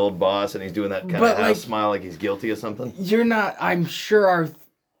Scott with his old boss, and he's doing that kind of half smile like he's guilty of something. You're not. I'm sure our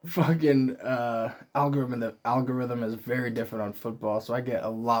fucking algorithm is very different on football, so I get a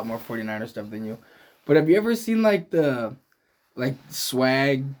lot more 49er stuff than you. But have you ever seen like the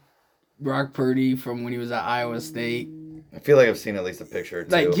swag Brock Purdy from when he was at Iowa State I feel like I've seen at least a picture or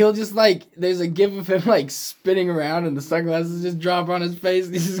two. Like, he'll just, like, there's a gif of him, like, spinning around and the sunglasses just drop on his face.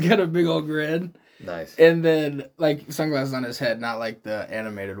 He's just got a big old grin. Nice. And then, like, sunglasses on his head, not like the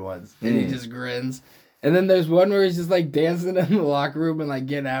animated ones. And he just grins. And then there's one where he's just, like, dancing in the locker room and, like,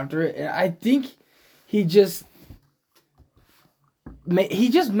 getting after it. And I think he just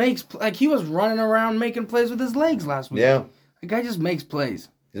makes, like, he was running around making plays with his legs last week. Yeah. The guy just makes plays.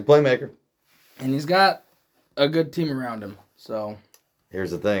 He's a playmaker. And he's got a good team around him. So,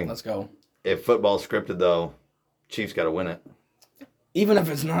 here's the thing. let's go. If football's scripted, though, Chiefs got to win it. Even if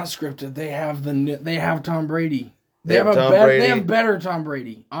it's not scripted, they have Tom Brady. They have better Tom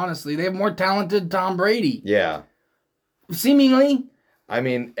Brady. Honestly, they have more talented Tom Brady. Yeah. Seemingly. I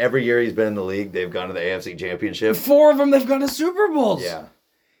mean, every year he's been in the league, they've gone to the AFC Championship. 4 of them, they've gone to Super Bowls. Yeah.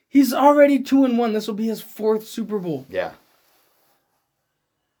 He's already 2-1. This will be his 4th Super Bowl. Yeah.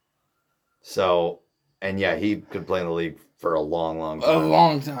 So, and yeah, he could play in the league for a long, long time. A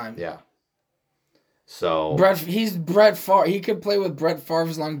long time. Yeah. So. He's Brett Favre. He could play with Brett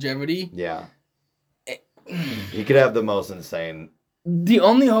Favre's longevity. Yeah. He could have the most insane. The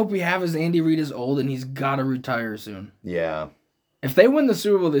only hope we have is Andy Reid is old and he's got to retire soon. Yeah. If they win the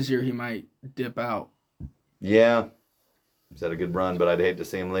Super Bowl this year, he might dip out. Yeah. He's had a good run, but I'd hate to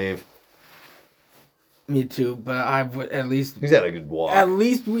see him leave. Me too, but I would at least. He's had a good walk. At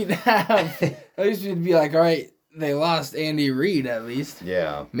least we'd have. At least we'd be like, all right, they lost Andy Reid. At least.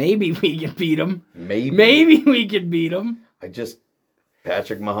 Yeah. Maybe we can beat him. Maybe we could beat him.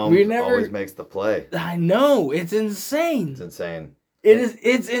 Patrick Mahomes always makes the play. I know, it's insane. It's insane.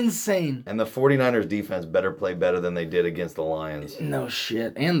 It's insane. And the 49ers defense better play better than they did against the Lions. No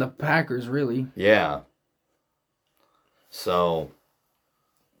shit. And the Packers, really. Yeah. So.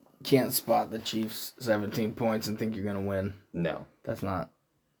 Can't spot the Chiefs 17 points and think you're going to win. No. That's not.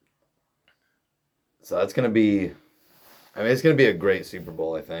 So that's going to be. I mean, it's going to be a great Super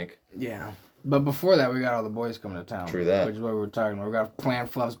Bowl, I think. Yeah. But before that, we got all the boys coming to town. True that. Which is what we were talking about. We got Plan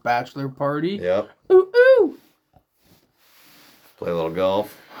Fluff's bachelor party. Yep. Ooh, ooh. Play a little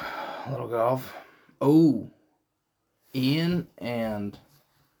golf. A little golf. Oh. Ian and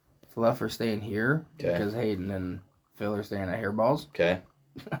Fluff are staying here. Okay. Because Hayden and Phil are staying at Hairballs. Okay.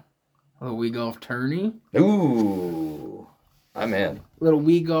 A little Wii Golf tourney. Ooh. I'm in. A little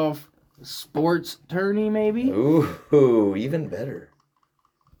Wii Golf sports tourney, maybe. Ooh. Even better.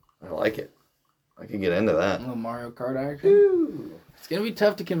 I like it. I can get into that. A little Mario Kart action. Ooh. It's going to be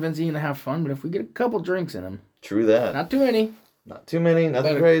tough to convince Ian to have fun, but if we get a couple drinks in him. True that. Not too many. Not too many.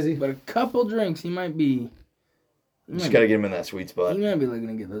 Nothing crazy. But a couple drinks, he might be. Just got to get him in that sweet spot. He might be looking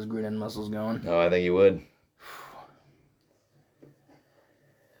to get those grid end muscles going. Oh, I think you would.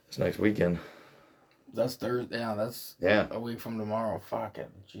 It's next weekend. That's Thursday. Yeah, that's a week from tomorrow. Fuck it.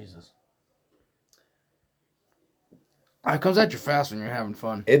 Jesus. It comes at you fast when you're having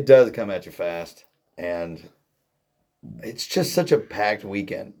fun. It does come at you fast. And it's just such a packed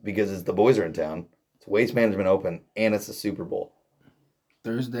weekend because the boys are in town. It's Waste Management Open, and it's the Super Bowl.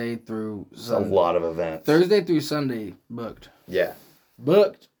 Thursday through Sunday. It's a lot of events. Thursday through Sunday booked. Yeah.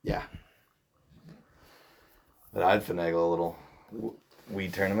 Booked. Yeah. But I'd finagle a little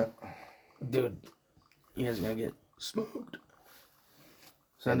weed tournament. Dude, you guys are going to get smoked.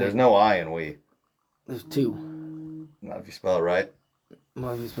 And there's no I in we. There's 2. Not if you spell it right.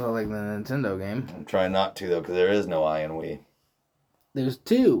 Well, if you spell it like the Nintendo game. I'm trying not to, though, because there is no I in we. There's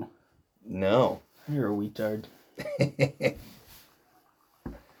 2. No. You're a retard.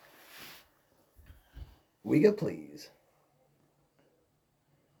 Wiga, please.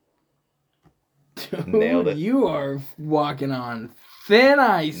 Dude, Nailed it. You are walking on thin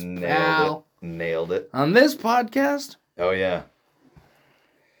ice, pal. Nailed it. On this podcast? Oh, yeah.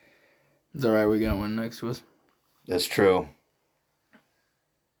 It's alright, we got one next to us. That's true.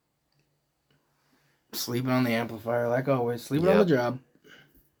 Sleeping on the amplifier, like always. Sleeping on the job.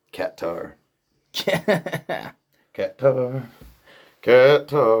 Cat tar. Cat tar. Cat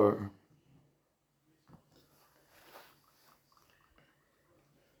tar.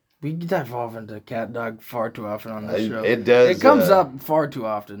 We dive off into cat dog far too often on this show. It does. It comes up far too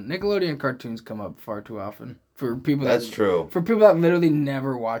often. Nickelodeon cartoons come up far too often for people. That's true. For people that literally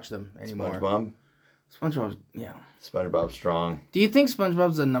never watch them anymore. SpongeBob. SpongeBob, yeah. SpongeBob's strong. Do you think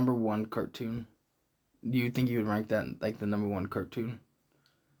SpongeBob's the number 1 cartoon? Do you think you would rank that like the number 1 cartoon?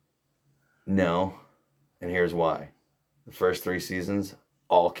 No, and here's why. The first 3 seasons,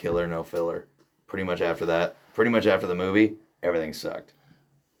 all killer, no filler. Pretty much after the movie, everything sucked.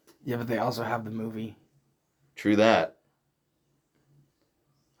 Yeah, but they also have the movie. True that.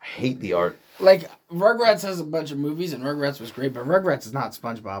 I hate the art Like, Rugrats has a bunch of movies, and Rugrats was great, but Rugrats is not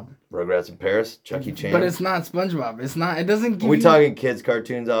SpongeBob. Rugrats in Paris, Chuck E. Chan. But it's not SpongeBob. It's not. It doesn't give Are we you... talking kids'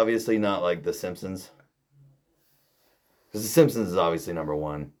 cartoons, obviously, not like The Simpsons? Because The Simpsons is obviously number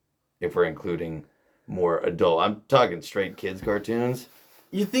one, if we're including more adult. I'm talking straight kids' cartoons.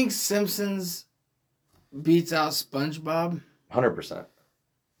 You think Simpsons beats out SpongeBob? 100%.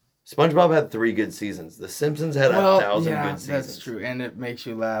 SpongeBob had 3 good seasons. The Simpsons had 1,000 good seasons. That's true, and it makes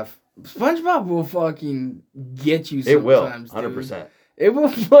you laugh. SpongeBob will fucking get you sometimes, It will, 100%. Dude. It will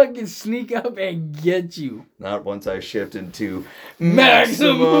fucking sneak up and get you. Not once I shift into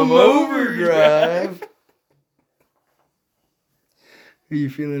maximum overdrive. Are you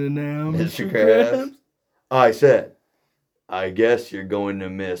feeling it now, Mr. Krabs? I said, I guess you're going to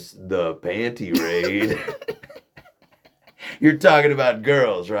miss the panty raid. You're talking about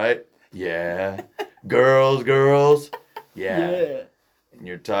girls, right? Yeah. Girls. Yeah. And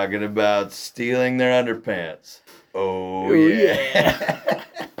you're talking about stealing their underpants. Oh yeah.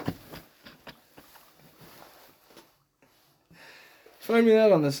 Find me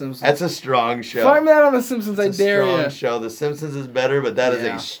that on The Simpsons. That's a strong show. Find me that on The Simpsons, I dare you. Strong show. The Simpsons is better, but that is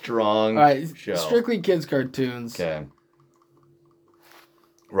a strong show. Strictly kids cartoons. Okay.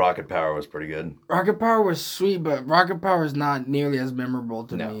 Rocket Power was pretty good. Rocket Power was sweet, but Rocket Power is not nearly as memorable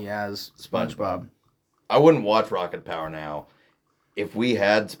to me as SpongeBob. I wouldn't watch Rocket Power now. If we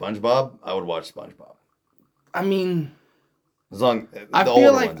had SpongeBob, I would watch SpongeBob. I mean, I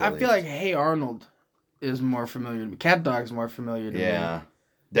feel like Hey Arnold is more familiar to me. Cat Dog's more familiar to me. Yeah.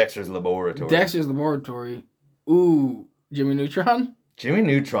 Dexter's Laboratory. Ooh, Jimmy Neutron? Jimmy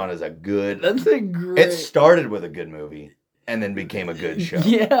Neutron is a good... That's a great... It started with a good movie and then became a good show.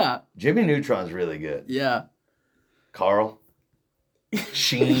 Yeah. Jimmy Neutron's really good. Yeah. Carl.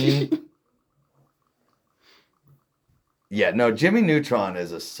 Sheen. Yeah, no, Jimmy Neutron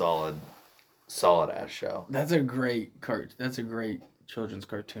is a solid ass show. That's a great children's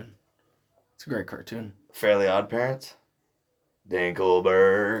cartoon. It's a great cartoon. Fairly Odd Parents.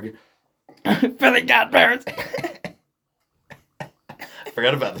 Dinkelberg. Fairly Odd Parents.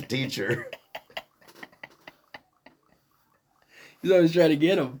 Forgot about the teacher. He's always trying to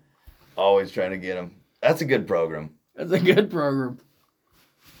get him. Always trying to get him. That's a good program. That's a good program.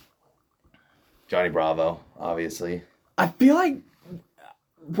 Johnny Bravo, obviously. I feel like,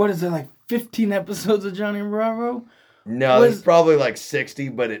 what is it, like 15 episodes of Johnny Bravo? No, there's probably like 60,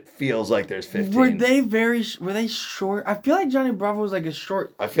 but it feels like there's 15. Were they short? I feel like Johnny Bravo was like a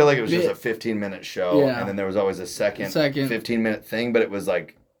short... I feel like it was just a 15-minute show, and then there was always a second 15-minute thing, but it was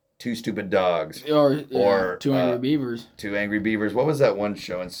like Two Stupid Dogs. Or Two Angry Beavers. Two Angry Beavers. What was that one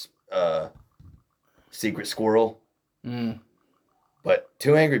show in Secret Squirrel? Mm. But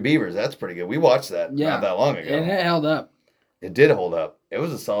Two Angry Beavers, that's pretty good. We watched that not that long ago. And it held up. It did hold up. It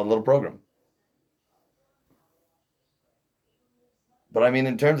was a solid little program. But I mean,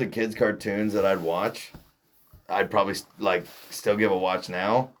 in terms of kids' cartoons that I'd watch, I'd probably still give a watch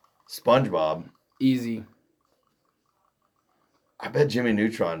now. SpongeBob. Easy. I bet Jimmy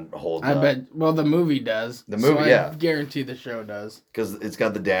Neutron holds up. Well, the movie does. The movie, I guarantee the show does. Because it's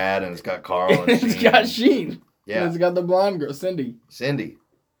got the dad and it's got Carl and Sheen. It's got Sheen. Yeah. And it's got the blonde girl, Cindy.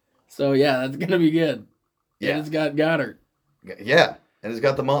 So, yeah, that's going to be good. Yeah. And it's got Goddard. Yeah. And it's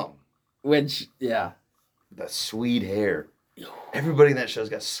got the mom. Which, yeah. The sweet hair. Everybody in that show's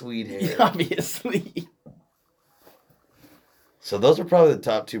got sweet hair. Obviously. So those are probably the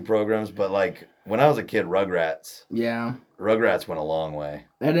top 2 programs. But, like, when I was a kid, Rugrats. Yeah. Rugrats went a long way.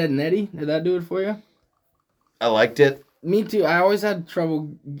 Ed, Edd and Eddie? Did that do it for you? I liked it. Me too. I always had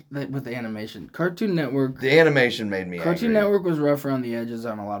trouble with the animation. Cartoon Network. The animation made me Cartoon angry. Network was rough around the edges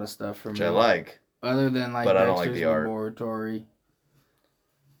on a lot of stuff for me. Which I like. Other than like but Dexter's I don't like the art. Laboratory.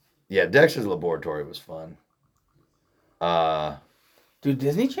 Yeah, Dexter's Laboratory was fun. Dude,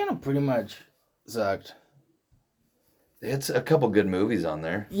 Disney Channel pretty much sucked. It's a couple good movies on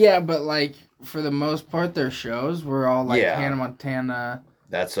there. Yeah, but like for the most part, their shows were all like Hannah Montana.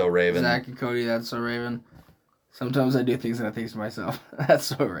 That's So Raven. Zack and Cody. That's So Raven. Sometimes I do things and I think to myself, that's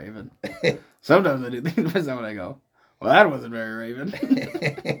So Raven. Sometimes I do things to myself and I go, well, that wasn't very Raven.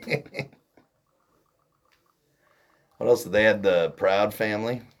 What else? They had the Proud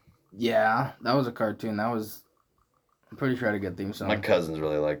Family. Yeah, that was a cartoon. I'm pretty sure I had a good theme song. My cousins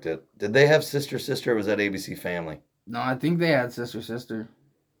really liked it. Did they have Sister Sister or was that ABC Family? No, I think they had Sister Sister.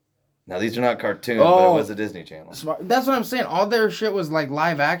 Now, these are not cartoons, but it was a Disney Channel. That's what I'm saying. All their shit was like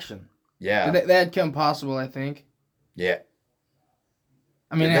live action. Yeah. They had Kim Possible, I think. Yeah.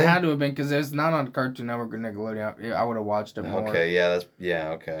 I mean, it had to have been because it's not on Cartoon Network or Nickelodeon. I would have watched it more. Okay,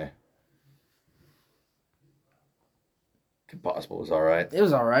 okay. Kim Possible was all right. It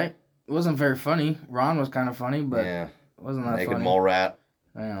was all right. It wasn't very funny. Ron was kind of funny, but Yeah. it wasn't that Naked funny. Mole Rat.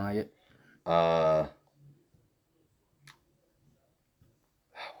 I didn't like it. What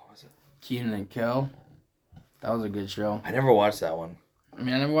was it? Keenan and Kel. That was a good show. I never watched that one. I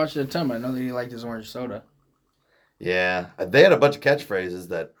mean, I never watched it a ton, but I know that he liked his orange soda. Yeah. They had a bunch of catchphrases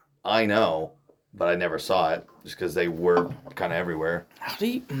that I know, but I never saw it just because they were kind of everywhere.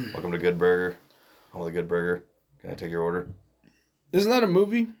 Howdy. Welcome to Good Burger. Home of the Good Burger. Can I take your order? Isn't that a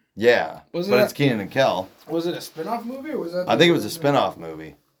movie? Yeah. Wasn't but that- it's Keenan and Kel. Was it a spin-off movie or was that? I think it was a spin-off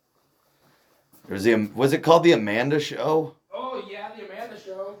movie. Was it called The Amanda Show? Oh yeah, the Amanda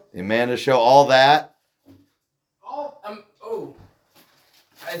Show. The Amanda Show, all that.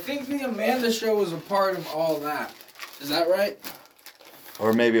 I think the Amanda Show was a part of all that. Is that right?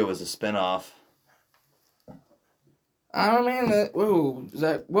 Or maybe it was a spin-off. I don't mean that. Whoa, is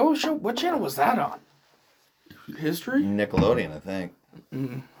that what show? What channel was that on? History. Nickelodeon, I think.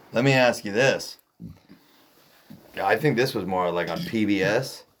 Mm. Let me ask you this. I think this was more like on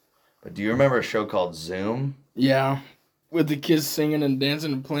PBS. But do you remember a show called Zoom? Yeah, with the kids singing and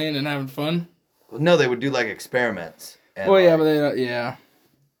dancing and playing and having fun. No, they would do like experiments. And Oh yeah, like, but they yeah.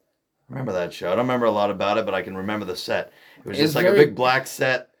 remember that show? I don't remember a lot about it, but I can remember the set. It was It's just like very- a big black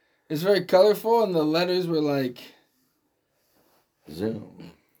set. It's very colorful, and the letters were like.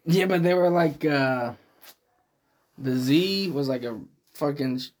 Zoom. Yeah, but they were like. The Z was like a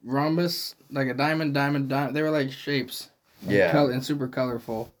fucking rhombus, like a diamond. They were like shapes. And Yeah. and super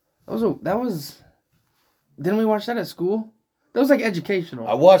colorful. That was. Didn't we watch that at school? That was like educational.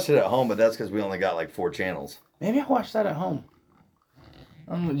 I watched it at home, but that's because we only got like 4 channels. Maybe I watched that at home.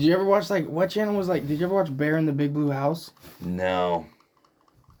 Did you ever watch what channel was like? Did you ever watch Bear in the Big Blue House? No.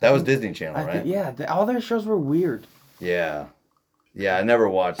 That was Disney Channel, right? Yeah, all their shows were weird. Yeah. Yeah, I never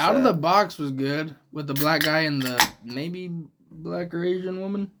watched Out that. of the Box was good with the black guy and the maybe black or Asian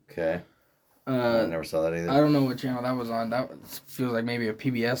woman. Okay. I never saw that either. I don't know what channel that was on. That feels like maybe a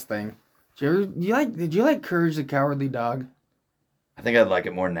PBS thing. Did you like Courage the Cowardly Dog? I think I'd like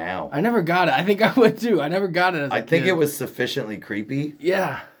it more now. I never got it. I think I would too. I never got it as a I think kid. it was sufficiently creepy.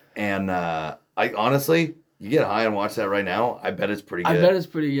 Yeah. And I honestly, you get high and watch that right now, I bet it's pretty good. I bet it's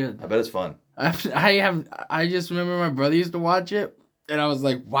pretty good. I bet it's fun. I just remember my brother used to watch it, and I was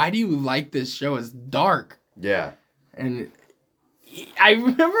like, "Why do you like this show? It's dark." Yeah. And I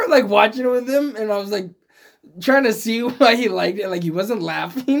remember like watching it with him, and I was like trying to see why he liked it. Like he wasn't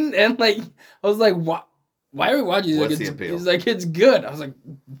laughing, and like I was like, "Why? Why are we watching?" He's What's like, the appeal? He's like, "It's good." I was like,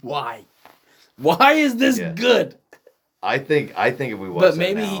 "Why? Why is this Yeah. good?" I think if we watch But that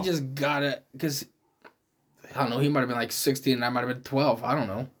maybe now, he just got it because I don't know. He might have been like 16, and I might have been 12. I don't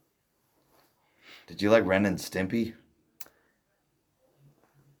know. Did you like Ren and Stimpy?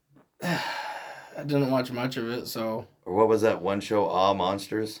 I didn't watch much of it, so Or what was that one show, Aw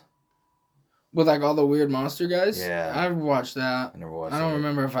Monsters? with like all the weird monster guys. Yeah. I've watched that. I never watched I don't it.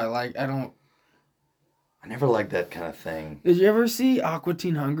 remember if I like. I never liked that kind of thing. Did you ever see Aqua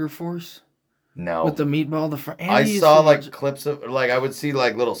Teen Hunger Force No. with the meatball? I saw like clips of, like I would see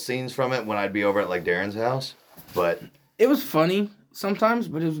like little scenes from it when I'd be over at like Darren's house. But It was funny sometimes,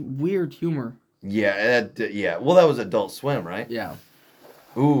 but it was weird humor. yeah, yeah. Well, that was Adult Swim, right? Yeah.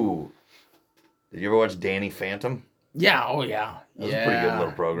 Ooh. Did you ever watch Danny Phantom? Yeah. Oh yeah. That was a pretty good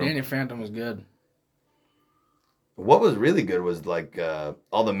little program. Danny Phantom was good. What was really good was like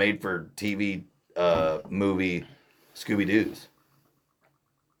all the made-for-TV movie Scooby-Doo's.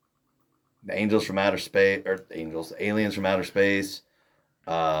 The Angels from Outer Space, or Aliens from Outer Space.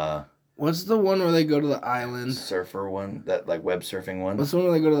 What's the one where they go to the island? Surfer one, that like web surfing one. What's the one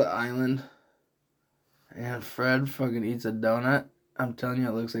where they go to the island? And Fred fucking eats a donut. I'm telling you,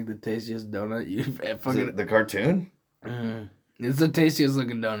 it looks like the tastiest donut you've Is fucking. it the cartoon? It's the tastiest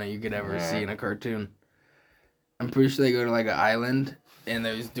looking donut you could ever see in a cartoon. I'm pretty sure they go to like an island and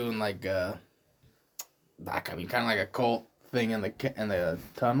they're just doing like kind of like a cult thing in the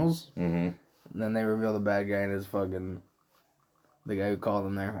tunnels. Mm-hmm. And then they reveal the bad guy and his fucking the guy who called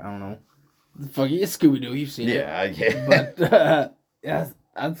them there. I don't know. Fucking it's Scooby Doo. You've seen it. Yeah. But yeah,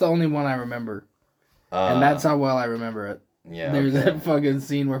 that's the only one I remember, and that's how well I remember it. Yeah. There's okay. that fucking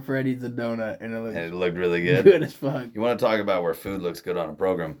scene where Fred eats a donut and And it looked really good. good as fuck. You want to talk about where food looks good on a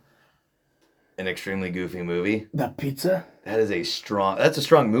program? An extremely goofy movie. The pizza. That's a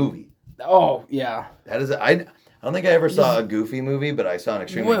strong movie. Oh yeah. I don't think I ever saw a goofy movie, but I saw an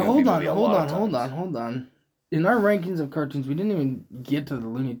extremely goofy movie a lot of times. hold on. In our rankings of cartoons, we didn't even get to the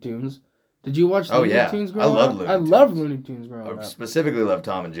Looney Tunes. Did you watch Looney Tunes growing up? I loved Looney Tunes growing I up. specifically love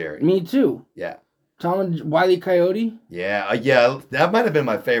Tom and Jerry. Me too. Yeah. Tom and Wile E. Coyote. Yeah, that might have been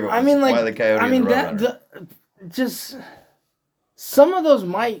my favorite. I mean, like, Wile E. Coyote and the Roadrunner. just some of those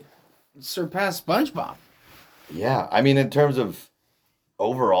might surpass SpongeBob. Yeah, I mean, in terms of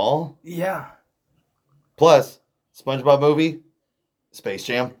overall, Yeah. plus SpongeBob movie, Space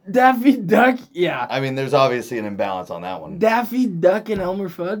Jam. Daffy Duck, yeah. I mean, there's obviously an imbalance on that one. Daffy Duck and Elmer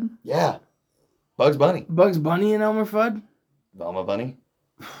Fudd. Yeah. Bugs Bunny. Bugs Bunny and Elmer Fudd. Velma Bunny.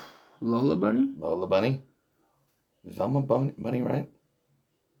 Lola Bunny. Lola Bunny. Velma Bunny, right?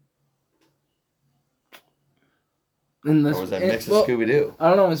 And Or was that mixed with Scooby-Doo? I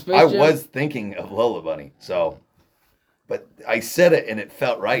don't know. In Space I Jam, was thinking of Lola Bunny, so... But I said it and it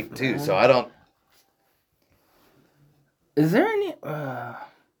felt right, too, so I don't... Is there any...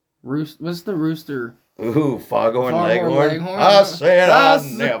 what's the rooster? Ooh, Foghorn Leghorn. Leghorn. I said I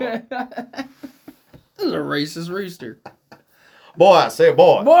never. This is a racist rooster. Boy, I say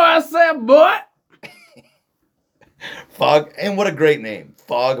boy. Boy, I said boy. And what a great name.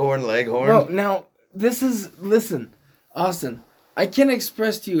 Foghorn Leghorn. Bro, now, listen, Austin, I can't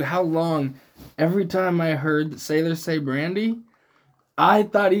express to you how long every time I heard sailors say brandy, I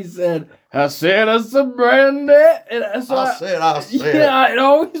thought he said, I said us some brandy. And so I said. Yeah, it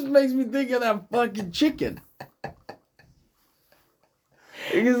always makes me think of that fucking chicken.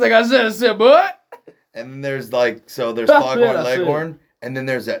 He's like, I said, boy. And then there's there's I Foghorn said. Leghorn. And then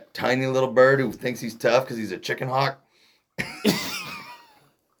there's that tiny little bird who thinks he's tough because he's a chicken hawk.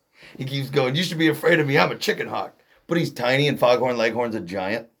 He keeps going, you should be afraid of me, I'm a chicken hawk. But he's tiny and Foghorn Leghorn's a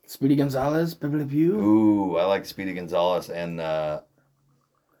giant. Speedy Gonzalez, Pepe Le Pew. Ooh, I like Speedy Gonzalez. And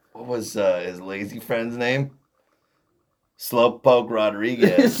what was his lazy friend's name? Slowpoke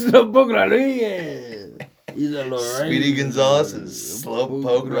Rodriguez. Slowpoke Rodriguez. He's a Speedy Gonzalez and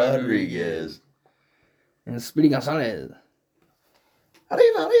Slowpoke Rodriguez. And Speedy Gonzalez.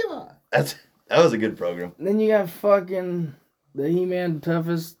 Arriba. That was a good program. Then you got fucking the He-Man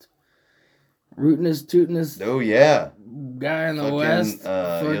toughest, rootinest, tootinest. Oh, yeah. Guy in the Fucking, West.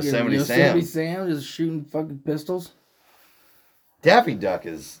 Yosemite Sam just shooting fucking pistols. Daffy Duck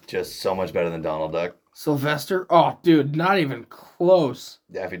is just so much better than Donald Duck. Sylvester. Oh, dude, not even close.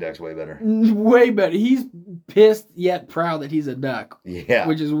 Daffy Duck's way better. Way better. He's pissed yet proud that he's a duck. Yeah.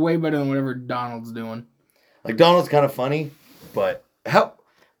 Which is way better than whatever Donald's doing. Like, Donald's kind of funny, but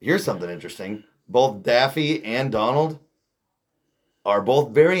here's something interesting. Both Daffy and Donald are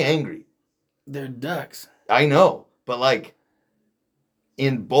both very angry. They're ducks. I know, but like,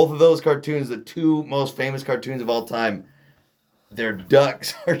 in both of those cartoons, the two most famous cartoons of all time, their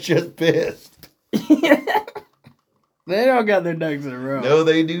ducks are just pissed. They don't got their ducks in a row. No,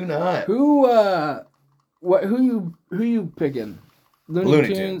 they do not. Who you picking?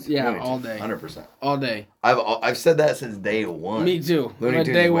 Looney Tunes. Yeah, Looney all Tunes, day. 100%. All day. I've said that since day one. Me too. Looney I'm a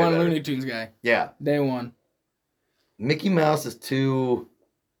Tunes day is way one better. Looney Tunes guy. Yeah. Day one. Mickey Mouse is too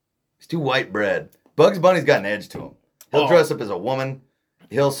white bread. Bugs Bunny's got an edge to him. He'll dress up as a woman.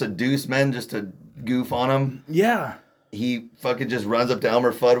 He'll seduce men just to goof on them. Yeah. He fucking just runs up to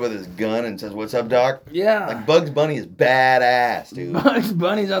Elmer Fudd with his gun and says, "What's up, Doc?" Yeah. Like, Bugs Bunny is badass, dude. Bugs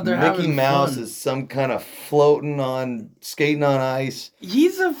Bunny's out there Mickey having Mouse fun. is some kind of skating on ice.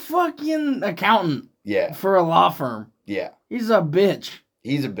 He's a fucking accountant Yeah. for a law firm. Yeah. He's a bitch.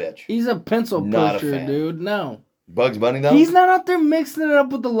 He's a bitch. He's a pencil Not a pusher, fan. dude. No. Bugs Bunny, though? He's not out there mixing it up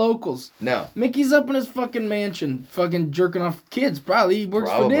with the locals. No. Mickey's up in his fucking mansion, fucking jerking off kids. Probably he works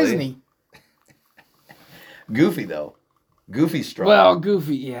Probably. for Disney. Goofy, though. Goofy's strong. Well,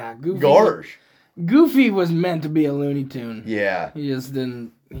 Goofy, yeah, Goofy. Gorge. Goofy was meant to be a Looney Tune. Yeah. He just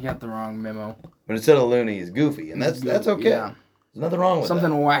didn't. He got the wrong memo. But instead of Looney, he's Goofy, and that's okay. Yeah. There's nothing wrong with Something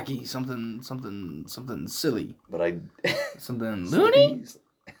that. wacky, something silly, But something Looney.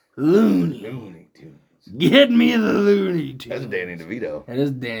 Looney Tunes. Get me the Looney Tune. That's Danny DeVito. It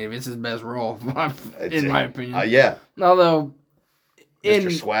is Danny. It's his best role, in my opinion. Yeah. Although,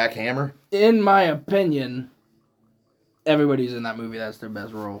 Mr. Swackhammer. in my opinion, everybody's in that movie. That's their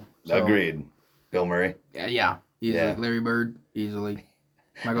best role. So, Agreed. Bill Murray. Yeah. Easily. Yeah. Larry Bird, easily.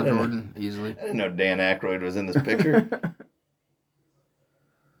 Michael Jordan, easily. I didn't know Dan Aykroyd was in this picture.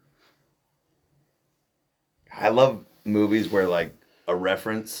 I love movies where like a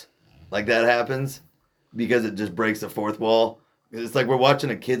reference like that happens because it just breaks the fourth wall. It's like we're watching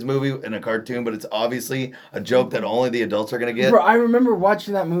a kid's movie in a cartoon, but it's obviously a joke that only the adults are going to get. Bro, I remember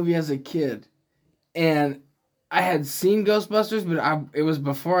watching that movie as a kid, and I had seen Ghostbusters, but it was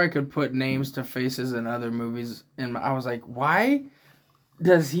before I could put names to faces in other movies, and I was like, why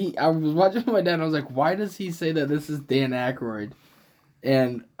does he... I was watching with my dad, and I was like, why does he say that this is Dan Aykroyd?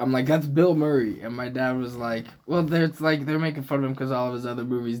 And I'm like, that's Bill Murray. And my dad was like, well, they're making fun of him because all of his other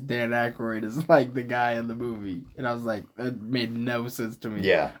movies, Dan Aykroyd is like the guy in the movie. And I was like, that made no sense to me.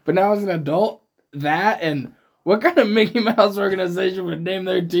 Yeah. But now as an adult, that and What kind of Mickey Mouse organization would name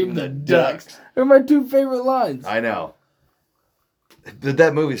their team the Ducks? They're my two favorite lines. I know.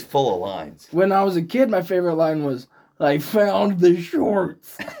 That movie's full of lines. When I was a kid, my favorite line was, I found the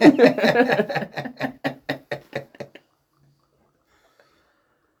shorts.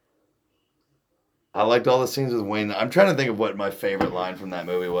 I liked all the scenes with Wayne. I'm trying to think of what my favorite line from that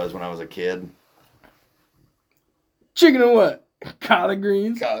movie was when I was a kid. Chicken and what? Collard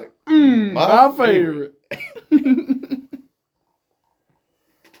greens. My favorite.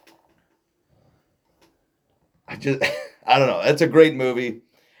 I don't know. That's a great movie.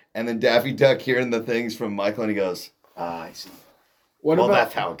 And then Daffy Duck hearing the things from Michael, and he goes, I see.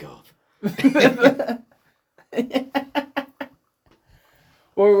 That's how it goes.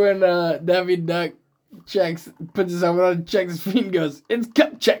 Or when Daffy Duck puts his helmet on and checks his feet and goes, it's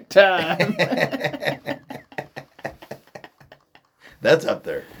cup check time. That's up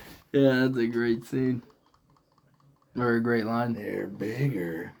there. Yeah, that's a great scene. Or a great line. They're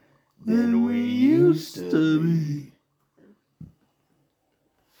bigger than we used to be.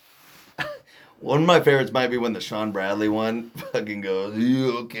 One of my favorites might be when the Sean Bradley one fucking goes,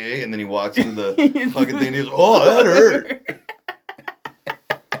 you okay? And then he walks into the fucking thing and he goes, oh, that hurt.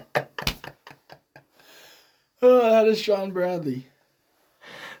 Oh, that is Sean Bradley.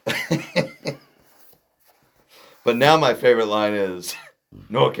 But now my favorite line is,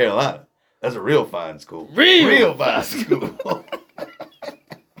 North Carolina, that's a real fine school. Real fine school.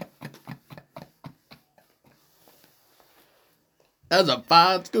 That's a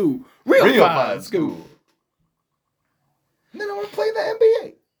fine school. Real fine school. And then I want to play in the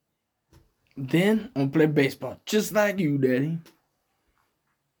NBA. Then I'm gonna play baseball, just like you, Daddy.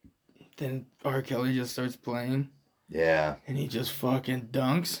 Then R. Kelly just starts playing. Yeah. And he just fucking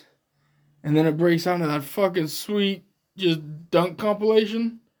dunks. And then it breaks out into that fucking sweet just dunk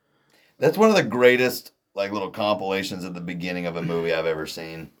compilation. That's one of the greatest like little compilations at the beginning of a movie I've ever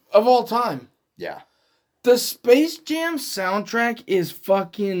seen. Of all time. Yeah. The Space Jam soundtrack is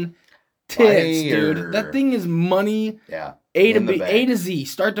fucking tits, dude. That thing is money. Yeah. A to Z,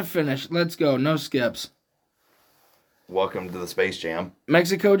 start to finish. Let's go. No skips. Welcome to the Space Jam.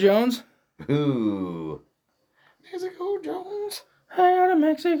 Mexico Jones? Ooh. Mexico Jones. Hey, out of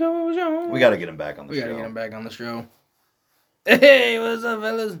Mexico Jones. We got to get him back on the show. We got to get him back on the show. Hey, what's up,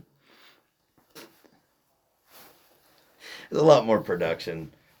 fellas? There's a lot more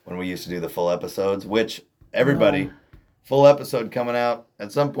production when we used to do the full episodes, which everybody, full episode coming out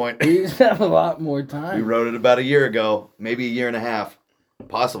at some point. We used to have a lot more time. We wrote it about a year ago, maybe a year and a half,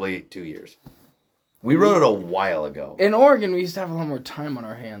 possibly 2 years. We wrote it a while ago. In Oregon, we used to have a lot more time on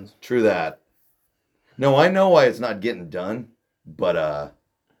our hands. True that. No, I know why it's not getting done, but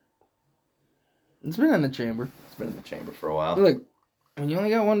it's been in the chamber. It's been in the chamber for a while. Look, when you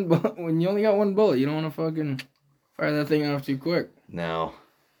only got one bullet, you don't want to fucking fire that thing off too quick. No.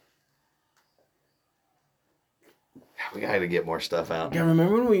 We got to get more stuff out. Yeah,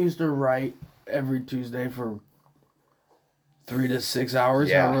 remember when we used to write every Tuesday for 3 to 6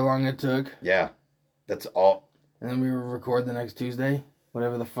 hours, however long it took? Yeah. That's all. And then we would record the next Tuesday,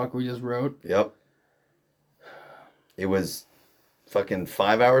 whatever the fuck we just wrote. Yep. It was fucking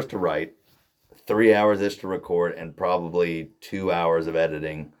 5 hours to write, 3 hours-ish to record, and probably 2 hours of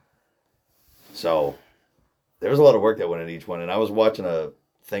editing. So there was a lot of work that went into each one. And I was watching a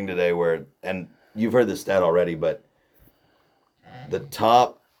thing today where, and you've heard this stat already, but the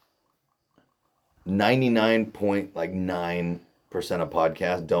top 99.9% of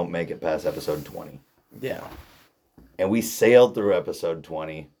podcasts don't make it past episode 20. Yeah. And we sailed through episode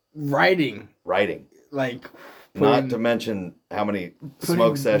 20. Writing. Like, not to mention how many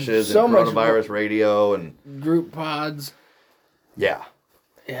smoke sessions and coronavirus radio and group pods. Yeah.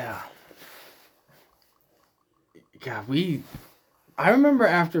 Yeah. God, I remember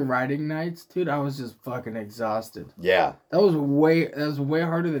after writing nights, dude, I was just fucking exhausted. Yeah. That was way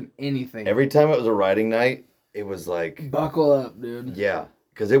harder than anything. Every time it was a writing night, it was like buckle up, dude. Yeah,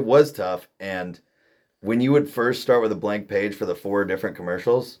 because it was tough. And when you would first start with a blank page for the 4 different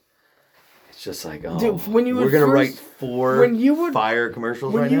commercials, it's just like, oh, dude, we're gonna write 4 fire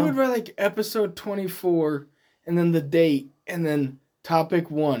commercials right now. When you would write like episode 24 and then the date and then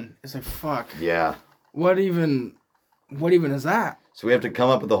topic 1, it's like, fuck. Yeah. What even is that? So we have to come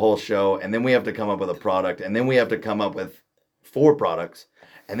up with the whole show, and then we have to come up with a product, and then we have to come up with 4 products,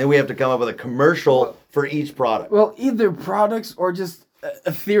 and then we have to come up with a commercial for each product. Well, either products or just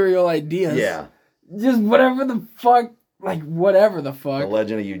ethereal ideas. Yeah. Just whatever the fuck, whatever the fuck. The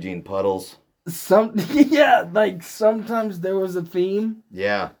Legend of Eugene Puddles. Like sometimes there was a theme.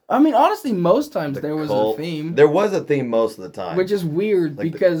 Yeah. I mean, honestly, most times there was a theme. There was a theme most of the time. Which is weird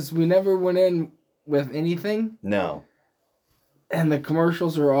because we never went in with anything. No. And the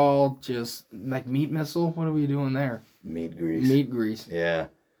commercials are all just like meat missile. What are we doing there? Meat grease. Meat grease. Yeah.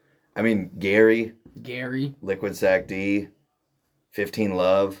 I mean, Gary. Liquid Sack D. 15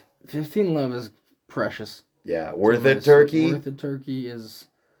 Love. 15 Love is precious. Yeah. Worth It Turkey. Worth It Turkey is...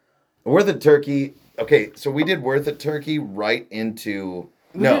 Worth It Turkey. Okay, so we did Worth It Turkey right into...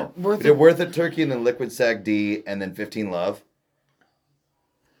 We did Worth It Turkey and then Liquid Sack D and then 15 Love.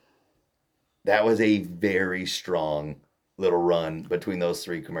 That was a very strong little run between those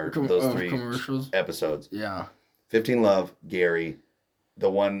three commercials episodes. Yeah. 15 Love, Gary, the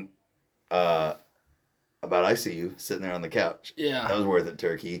one about I See You sitting there on the couch. Yeah. That was Worth It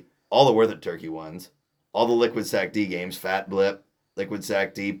Turkey. All the Worth It Turkey ones. All the Liquid Sack D games. Fat Blip, Liquid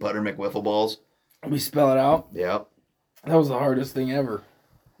Sack D, Putter McWiffle Balls. We spell it out. Yep. That was the hardest thing ever.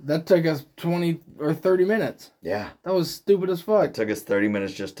 That took us 20 or 30 minutes. Yeah. That was stupid as fuck. It took us 30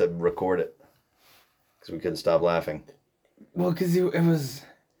 minutes just to record it. Because we couldn't stop laughing. Well, because it was...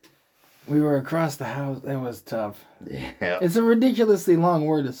 We were across the house. It was tough. Yeah. It's a ridiculously long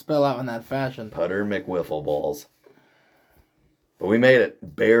word to spell out in that fashion. Putter McWiffle Balls. But we made it.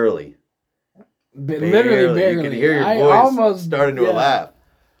 Barely. Literally barely. You can hear your voice almost starting to a laugh.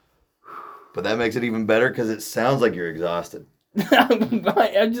 But that makes it even better because it sounds like you're exhausted. I'm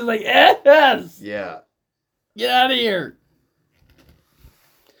just like, yes! Yeah. Get out of here.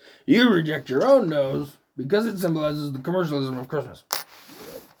 You reject your own nose because it symbolizes the commercialism of Christmas.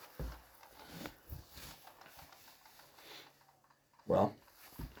 Well,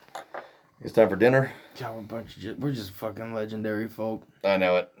 it's time for dinner. God, we're just fucking legendary folk. I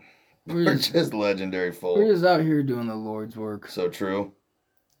know it. We're just legendary folk. We're just out here doing the Lord's work. So true.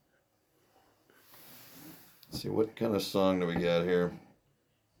 Let's see, what kind of song do we got here?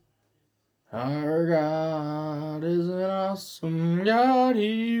 Our God is an awesome God,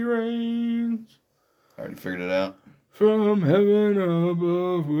 He reigns. Already figured it out. From heaven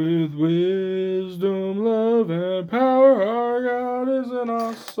above with wisdom, love, and power, our God is an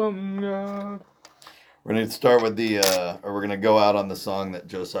awesome God. We're going to start with we're going to go out on the song that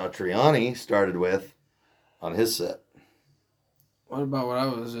Joe Satriani started with on his set. What about what I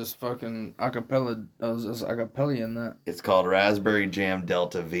was just fucking acapella? I was just acapella in that. It's called Raspberry Jam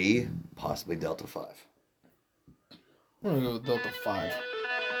Delta V, possibly Delta 5. I'm going to go with Delta 5.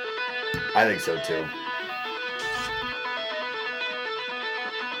 I think so too.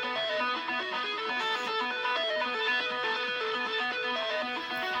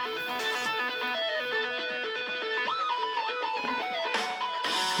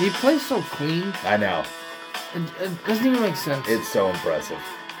 He plays so clean. I know. It doesn't even make sense. It's so impressive.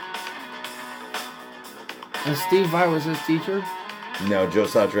 And Steve Vai was his teacher? No, Joe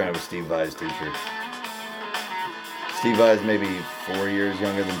Satriani was Steve Vai's teacher. Steve Vai is maybe 4 years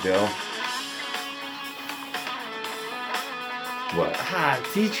younger than Joe. What?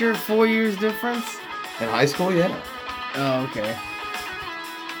 Teacher, 4 years difference? In high school, yeah. Oh, okay.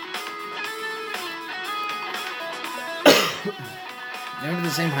 They went to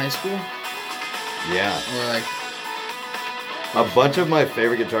the same high school? Yeah. Or like... A bunch of my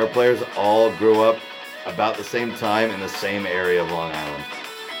favorite guitar players all grew up about the same time in the same area of Long Island.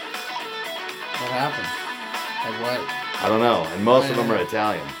 What happened? Like what? I don't know. And most of them are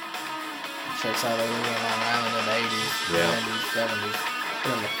Italian. Checks out they lived in Long Island in the 80s, Yeah. 90s, 70s.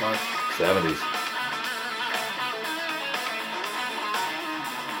 Whatever the fuck. 70s.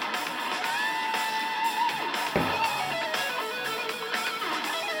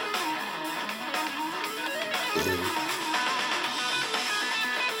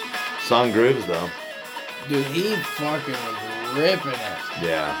 Song grooves, though. Dude, he fucking was ripping it.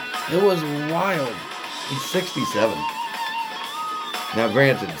 Yeah. It was wild. He's 67. Now,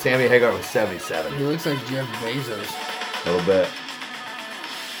 granted, Sammy Hagar was 77. He looks like Jeff Bezos. A little bit.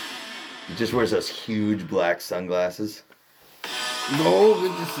 He just wears those huge black sunglasses. Go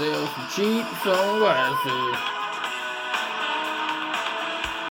get yourself some cheap sunglasses.